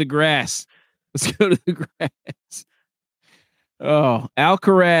 Let's go to the grass. Oh,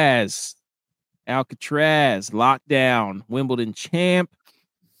 Alcaraz, lockdown, Wimbledon champ,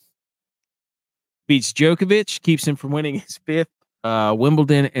 beats Djokovic, keeps him from winning his 5th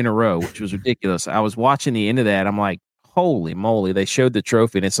Wimbledon in a row, which was ridiculous. I was watching the end of that. I'm like, holy moly. They showed the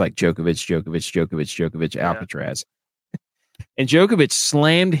trophy, and it's like Djokovic, Alcaraz. And Djokovic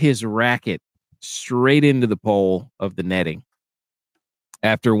slammed his racket straight into the pole of the netting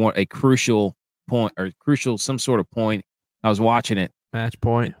after a crucial point or some sort of point. I was watching it. Match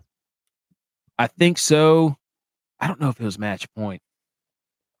point. I think so. I don't know if it was match point,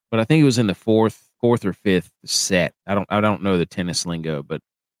 but I think it was in the fourth or 5th set. I don't know the tennis lingo, but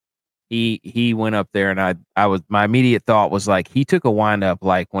he went up there, and my immediate thought was like he took a wind up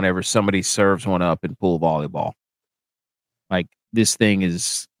like whenever somebody serves one up in pool volleyball. Like this thing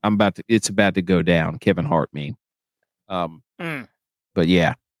is it's about to go down. Kevin Hart meme. But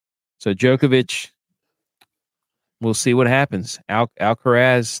yeah. So Djokovic, we'll see what happens.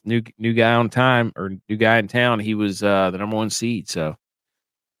 Alcaraz, new guy on time or new guy in town. He was the number 1 seed. So,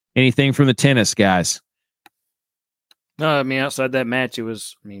 anything from the tennis guys? No, I mean outside that match, it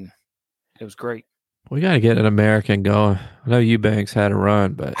was great. We got to get an American going. I know Eubanks had a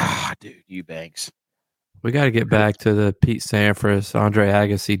run, but dude, Eubanks. We got to get back to the Pete Sampras, Andre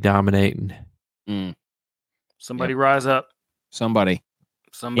Agassi dominating. Somebody rise up. Somebody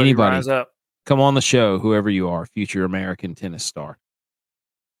Anybody rise up. Come on the show, whoever you are, future American tennis star.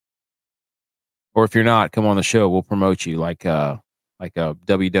 Or if you're not, come on the show. We'll promote you like a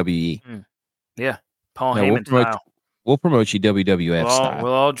WWE. Yeah, Paul Heyman style. We'll promote you WWF style.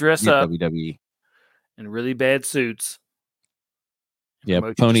 We'll all dress up WWE in really bad suits. Yeah,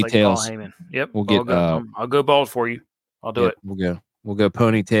 ponytails. Like yep, we'll get. I'll go bald for you. I'll do it. We'll go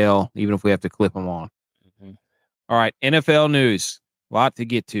ponytail, even if we have to clip them on. Mhm. All right, NFL news. A lot to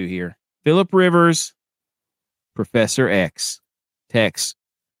get to here. Phillip Rivers, Professor X. Tex,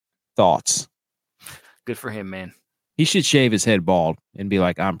 thoughts? Good for him, man. He should shave his head bald and be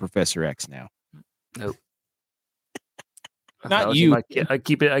like, I'm Professor X now. Nope. Not you. I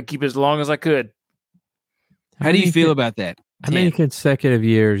keep it as long as I could. How do you feel about that? How many consecutive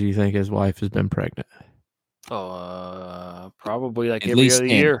years do you think his wife has been pregnant? Probably like At every least other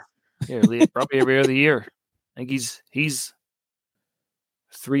 10. year. Yeah, probably every other year. I think he's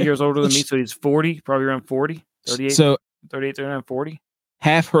 3 years older than me, so he's 40, probably around 40, 38, So 38, 39, 40.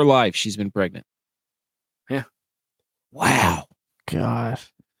 half her life she's been pregnant. Yeah. Wow.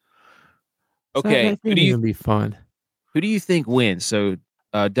 Gosh. Okay. That can't even be fun. Who do you think wins? So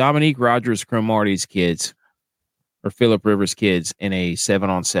Dominique Rodgers-Cromartie's kids or Phillip Rivers' kids in a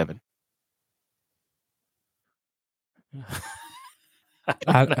 7-on-7?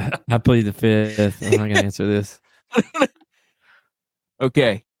 I plead the fifth. I'm not going to answer this.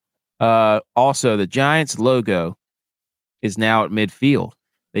 Okay. Also, the Giants logo is now at midfield.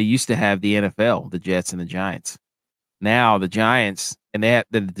 They used to have the NFL, the Jets and the Giants. Now the Giants and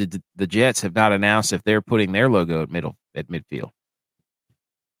the Jets have not announced if they're putting their logo at midfield.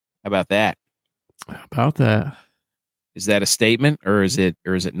 How about that? How about that? Is that a statement or is it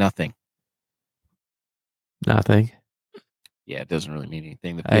nothing? Nothing. Yeah, it doesn't really mean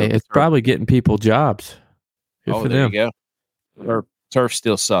anything. Hey, it's probably getting people jobs. Good for there them. you go. Turf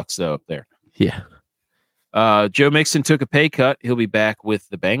still sucks though up there. Yeah. Joe Mixon took a pay cut. He'll be back with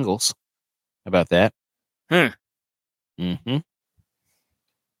the Bengals. How about that? Mm-hmm.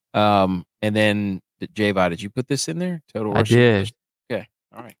 And then J-Vi, did you put this in there? Total. I did. Okay.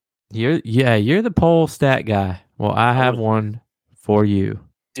 All right. You're the poll stat guy. Well, I have one for you.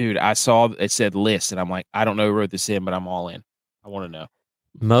 Dude, I saw it said list, and I'm like, I don't know who wrote this in, but I'm all in. I want to know.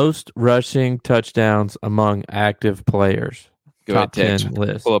 Most rushing touchdowns among active players. Go Top ahead, Tex. 10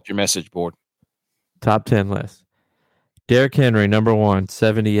 list. Pull up your message board. Top 10 list. Derrick Henry, number 1,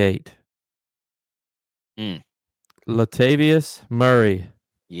 78. Latavius Murray.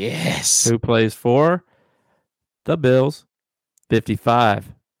 Yes. Who plays for the Bills,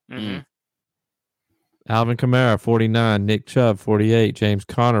 55. Mm-hmm. Alvin Kamara, 49. Nick Chubb, 48. James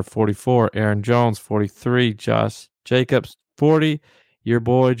Conner, 44. Aaron Jones, 43. Josh Jacobs, 40. Your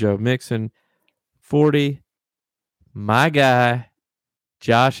boy, Joe Mixon, 40. My guy,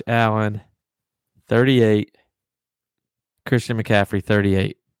 Josh Allen, 38. Christian McCaffrey,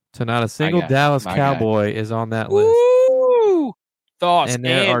 38. So not a single Dallas Cowboy is on that list. Woo! Thoughts. And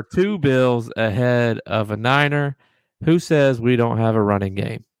there are 2 Bills ahead of a Niner. Who says we don't have a running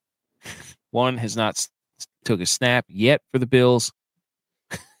game? One has not took a snap yet for the Bills.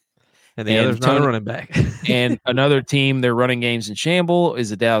 And the other's not a running back. And another team, their running game's in shamble, is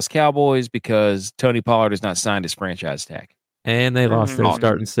the Dallas Cowboys because Tony Pollard has not signed his franchise tag. And they lost their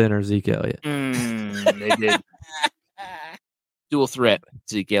starting center, Zeke Elliott. They did. Dual threat,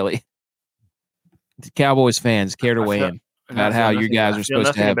 Zeke Elliott. The Cowboys fans care to weigh in about how you guys are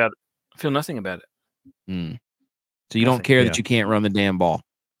supposed to have. I feel nothing about it. So you don't care that you can't run the damn ball.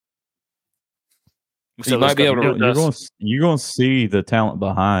 So you might be able to. You're going to see the talent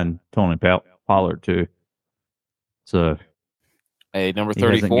behind Tony Pollard too. So, hey, number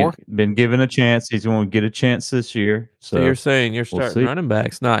 34 been given a chance. He's going to get a chance this year. So you're saying you're starting running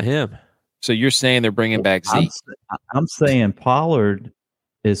backs, not him. So you're saying they're bringing back Zeke. I'm saying Pollard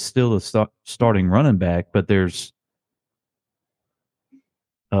is still the starting running back, but there's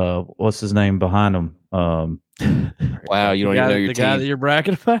what's his name behind him? Wow, you don't even know your team. The guy that you're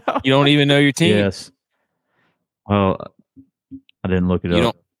bragging about? You don't even know your team? Yes. Well, I didn't look it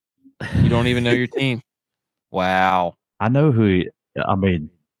up. You don't even know your team. Wow. I know who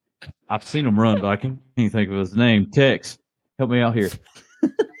I've seen him run, but I can't even think of his name. Tex, help me out here.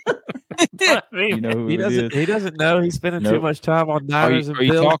 You know who he doesn't know. He's spending too much time on Niners and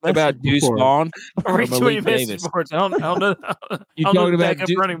Bills. Are you talking about Deuce Vaughn or Malik Davis? I don't know. You talking about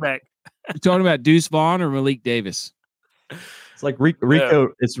running back? You talking about Deuce Vaughn or Malik Davis? It's like Rico. Yeah.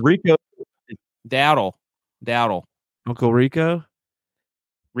 It's Rico. Dowdle. Uncle Rico.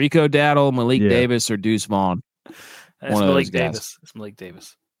 Rico Dowdle, Malik Davis, or Deuce Vaughn. That's Malik Davis. It's Malik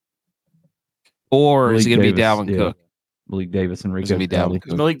Davis. Or Malik is it going to be Dalvin Cook? Malik Davis and Rico. It's going to be Dalvin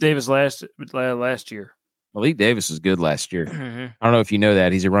Cook. Malik Davis last year. Malik Davis was good last year. Mm-hmm. I don't know if you know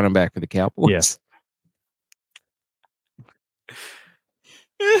that. He's a running back for the Cowboys. Yes.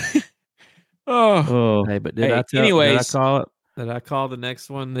 Hey, but did I call the next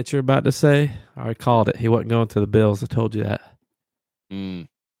one that you're about to say? I already called it. He wasn't going to the Bills. I told you that.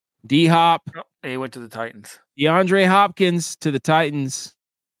 D-Hop He went to the Titans. DeAndre Hopkins to the Titans.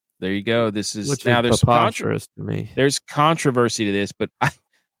 There you go. This is Which now is there's preposterous to me. There's controversy to this, but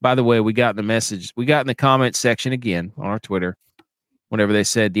by the way, we got in the comment section again on our Twitter whenever they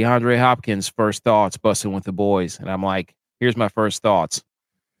said DeAndre Hopkins first thoughts busting with the boys, and I'm like, here's my first thoughts: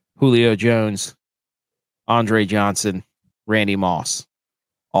 Julio Jones, Andre Johnson, Randy Moss.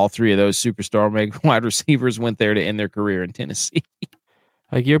 All three of those superstar wide receivers went there to end their career in Tennessee.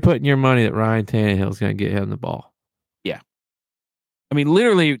 Like, you're putting your money that Ryan Tannehill's going to get him the ball. Yeah. I mean,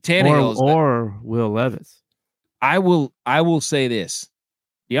 literally, Tannehill or Will Levis. I will say this.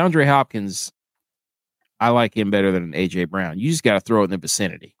 DeAndre Hopkins, I like him better than A.J. Brown. You just got to throw it in the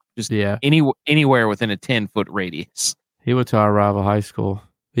vicinity. Just anywhere within a 10-foot radius. He went to our rival high school.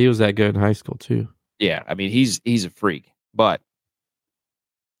 He was that good in high school, too. Yeah, I mean, he's a freak. But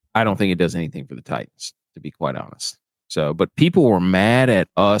I don't think it does anything for the Titans, to be quite honest. So, but people were mad at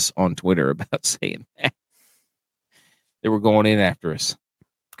us on Twitter about saying that. They were going in after us.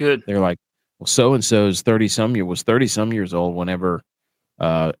 Good. They're like, well, so-and-so's 30-some years old whenever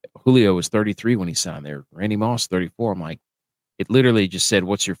Julio was 33 when he signed there. Randy Moss, 34. I'm like, it literally just said,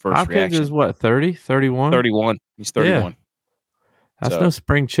 what's your first Hopkins reaction? is what, 30? 31? 31. He's 31. Yeah. That's no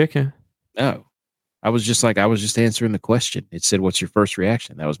spring chicken. No. I was just answering the question. It said, what's your first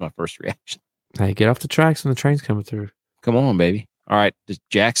reaction? That was my first reaction. Hey, get off the tracks when the train's coming through. Come on, baby. All right. Is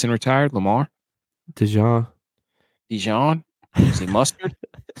Jackson retired? Lamar? Dijon? Is he Mustard?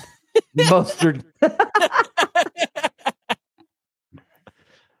 Mustard.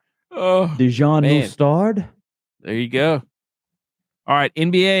 Oh, Dijon Mustard. There you go. All right.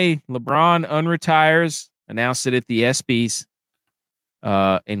 NBA, LeBron unretires. Announced it at the ESPYs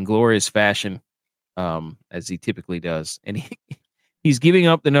in glorious fashion, as he typically does. And he's giving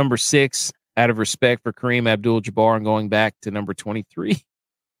up the number 6 out of respect for Kareem Abdul-Jabbar and going back to number 23.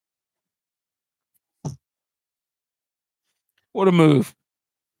 What a move.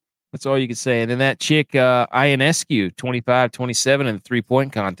 That's all you can say. And then that chick, Ionescu, 25-27 in the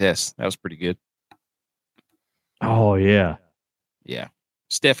 3-point contest. That was pretty good. Oh, yeah. Yeah.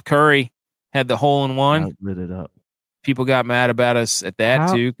 Steph Curry had the hole-in-one. I lit it up. People got mad about us at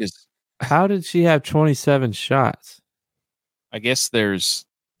that, too. How did she have 27 shots? I guess there's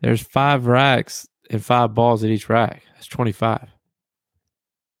 5 racks and 5 balls at each rack. That's 25.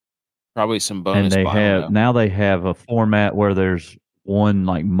 Probably some bonus. And they have a format where there's one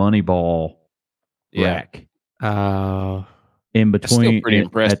like money ball rack in between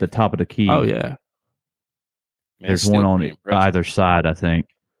at the top of the key. Oh yeah. There's one on either side, I think.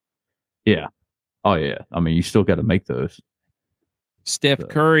 Yeah. Oh yeah. I mean, you still got to make those. Steph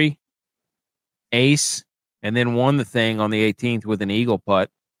Curry, ace, and then won the thing on the 18th with an eagle putt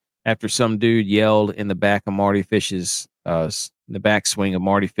after some dude yelled in the back of Marty Fish's the backswing of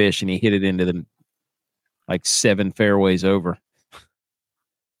Marty Fish, and he hit it into the 7 fairways over.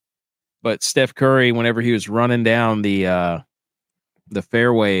 But Steph Curry, whenever he was running down the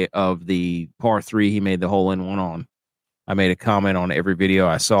fairway of the par 3, he made the hole-in-one on. I made a comment on every video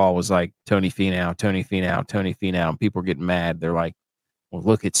I saw. Was like, Tony Finau, Tony Finau, Tony Finau. And people are getting mad. They're like, well,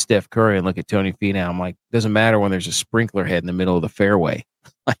 look at Steph Curry and look at Tony Finau. I'm like, doesn't matter when there's a sprinkler head in the middle of the fairway.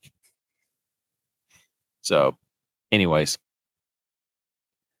 So, anyways.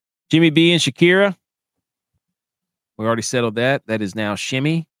 Jimmy B and Shakira. We already settled that. That is now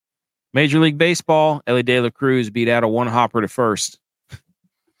Shimmy. Major League Baseball, Ellie De La Cruz beat out a one-hopper to first.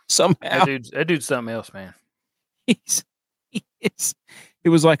 Somehow. That dude's something else, man. It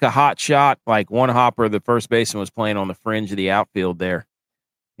was like a hot shot, like one hopper. The first baseman was playing on the fringe of the outfield there,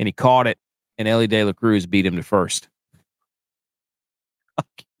 and he caught it, and Ellie De La Cruz beat him to first.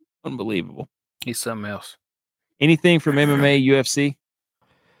 Unbelievable. He's something else. Anything from MMA, UFC?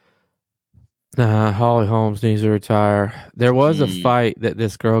 Nah, Holly Holmes needs to retire. There was a fight that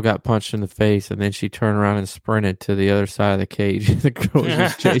this girl got punched in the face, and then she turned around and sprinted to the other side of the cage. The girl was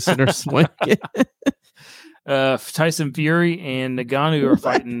just chasing her, swinging. Tyson Fury and Ngannou are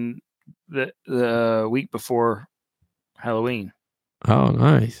fighting the week before Halloween. Oh,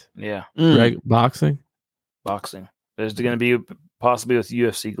 nice. Yeah. Boxing? Boxing. There's going to be possibly with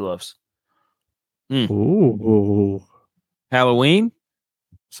UFC gloves. Ooh. Halloween?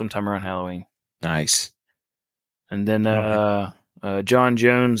 Sometime around Halloween. Nice. And then John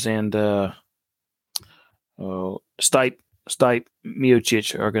Jones and Stipe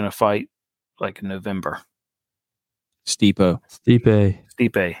Miocic are going to fight in November. Stipe,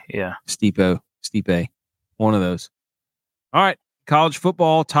 yeah. Stipe. One of those. All right. College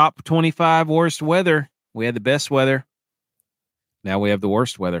football, top 25 worst weather. We had the best weather. Now we have the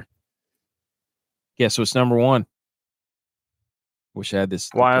worst weather. Guess what's number 1? Wish I had this.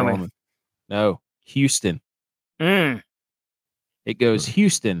 Wyoming. No, Houston. Mm. It goes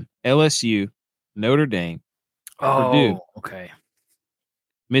Houston, LSU, Notre Dame, Purdue, Oh, okay.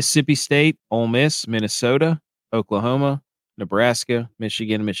 Mississippi State, Ole Miss, Minnesota, Oklahoma, Nebraska,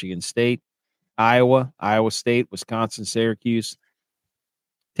 Michigan, Michigan State, Iowa, Iowa State, Wisconsin, Syracuse,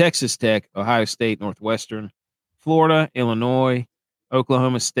 Texas Tech, Ohio State, Northwestern, Florida, Illinois,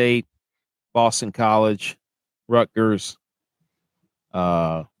 Oklahoma State, Boston College, Rutgers,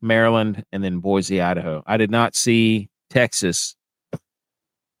 Maryland, and then Boise, Idaho. I did not see Texas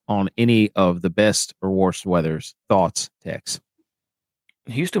on any of the best or worst weathers. Thoughts, Tex?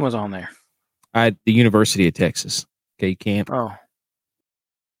 Houston was on there. The University of Texas. Okay, you can't. Oh.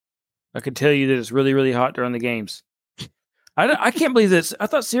 I could tell you that it's really, really hot during the games. I can't believe this. I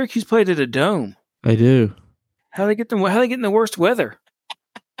thought Syracuse played at a dome. They do. How they get in the worst weather?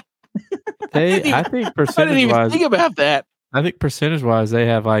 I think I didn't percentage even wise, think about that. I think percentage wise, they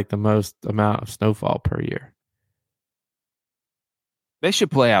have like the most amount of snowfall per year. They should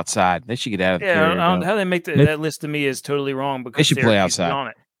play outside. They should get out of the Yeah, area. how they make that list to me is totally wrong because They should play Syracuse is outside. on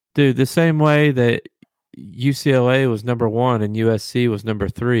it. Dude, the same way that UCLA was number 1 and USC was number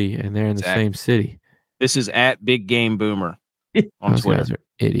 3, and they're in the same city. This is at Big Game Boomer on Those Twitter. guys are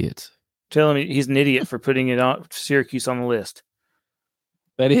idiots. Telling me he's an idiot for putting it on Syracuse on the list.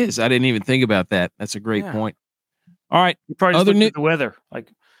 That is. I didn't even think about that. That's a great point. All right. You probably just Other looked at the weather.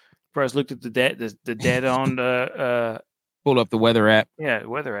 Like, probably just looked at the data on the pulled up the weather app. Yeah,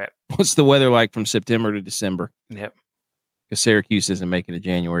 weather app. What's the weather like from September to December? Yep. Because Syracuse isn't making a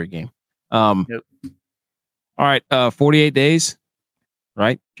January game. Yep. All right. 48 days.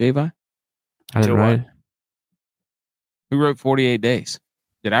 Right, Javi? I didn't write it. Who wrote 48 days?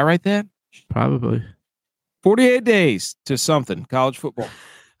 Did I write that? Probably. 48 days to something. College football.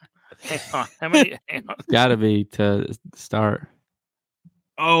 Hang on. How many? Hang on. Gotta be to start.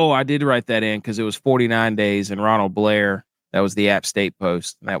 Oh, I did write that in because it was 49 days, and Ronald Blair, that was the App State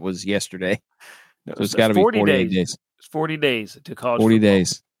post. And that was yesterday. So it's got to be 48 days. It's 40 days to college 40 football.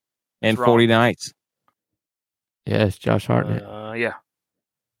 days. And 40 nights. Yeah, it's Josh Hartnett. Yeah.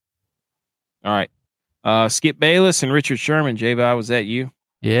 All right. Skip Bayless and Richard Sherman. Javi, was that you?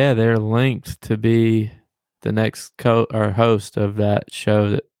 Yeah, they're linked to be the next host of that show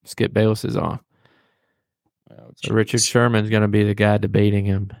that Skip Bayless is on. So Richard Sherman's going to be the guy debating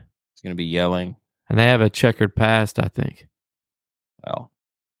him. He's going to be yelling. And they have a checkered past, I think. Well,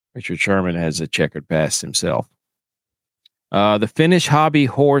 Richard Sherman has a checkered past himself. The Finnish Hobby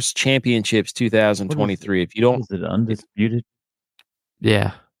Horse Championships 2023. If you don't, is it undisputed?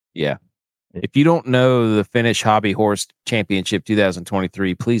 Yeah. Yeah. If you don't know the Finnish Hobby Horse Championship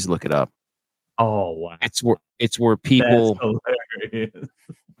 2023, please look it up. Oh wow! It's where people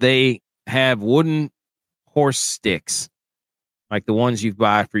they have wooden horse sticks, like the ones you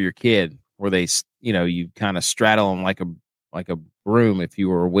buy for your kid, where they you kind of straddle them like a broom if you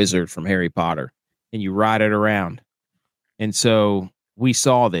were a wizard from Harry Potter, and you ride it around. And so we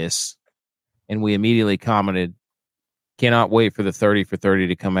saw this, and we immediately commented, "Cannot wait for the 30 for 30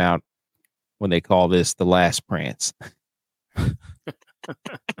 to come out." When they call this the last prance.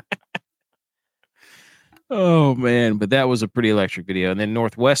 Oh man, but that was a pretty electric video. And then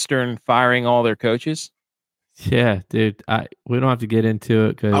Northwestern firing all their coaches. Yeah, dude. We don't have to get into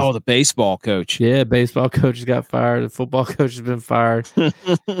it because the baseball coach. Yeah, baseball coach got fired. The football coach has been fired.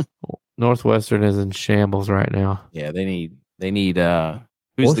 Northwestern is in shambles right now. Yeah, they need who's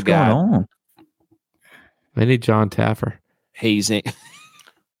What's the guy? Going on? They need John Taffer. Hazing.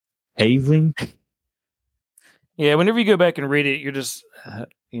 Yeah, whenever you go back and read it, you're just,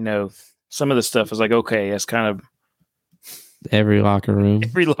 some of the stuff is like, okay, that's kind of every locker room.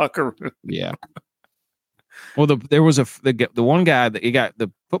 Yeah. Well, there was the one guy that he got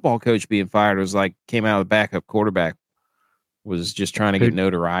the football coach being fired was like came out of the backup quarterback was just trying to get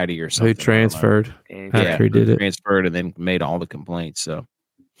notoriety or something. Who transferred after he did it? Transferred and then made all the complaints. So,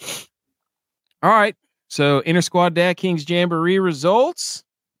 all right. So, Intersquad Dad-Kings Jamboree results.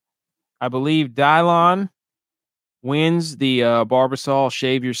 I believe Dylon wins the Barbasol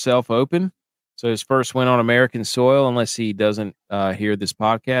Shave Yourself Open. So his first win on American soil, unless he doesn't hear this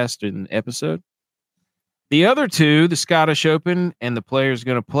podcast in episode. The other two, the Scottish Open and the Players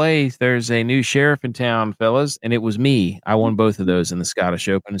Going to Play, there's a new sheriff in town, fellas, and it was me. I won both of those in the Scottish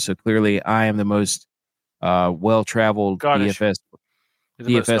Open. So clearly I am the most well-traveled DFS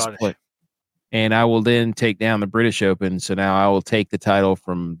player. And I will then take down the British Open. So now I will take the title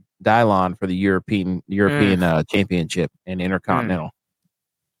from Dylon for the European Championship and Intercontinental.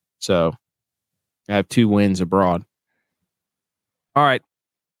 So I have 2 wins abroad. All right.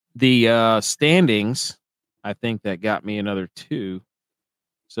 The standings, I think that got me another 2.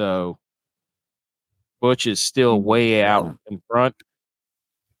 So Butch is still way out in front.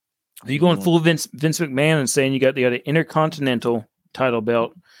 Are you going full Vince McMahon and saying you got the Intercontinental title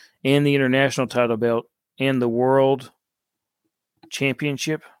belt and the International title belt and the World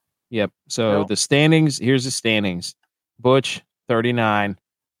Championship? Yep. So the standings, here's the standings. Butch, 39.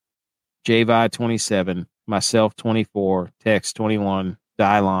 J-Vi, 27. Myself, 24. Tex, 21.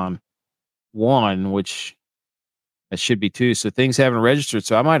 Dylon, 1, which that should be 2. So things haven't registered.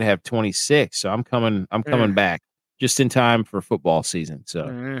 So I might have 26. So I'm coming back just in time for football season. So,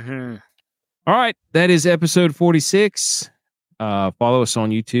 All right. That is episode 46. Follow us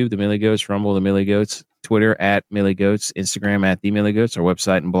on YouTube, The Millie Goats, Rumble, The Millie Goats, Twitter at Millie Goats, Instagram at The Millie Goats, our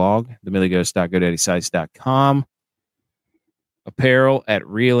website and blog, themilligoats.godaddysites.com. Apparel at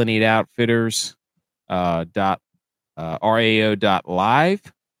Real and Eat Outfitters RAO.live.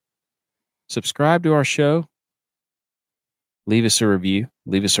 Subscribe to our show. Leave us a review.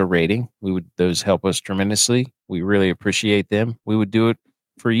 Leave us a rating. Those help us tremendously. We really appreciate them. We would do it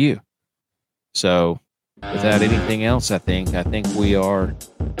for you. So, without anything else, I think we are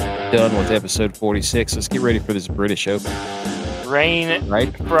done with episode 46. Let's get ready for this British Open. Rain,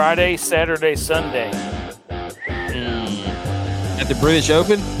 right? Friday, Saturday, Sunday. At the British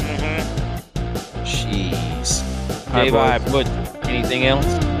Open? Jeez. J-Vi, Butch, anything else?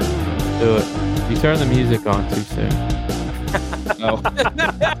 Do it. You turn the music on too soon. Oh.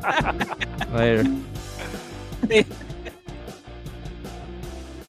 Later.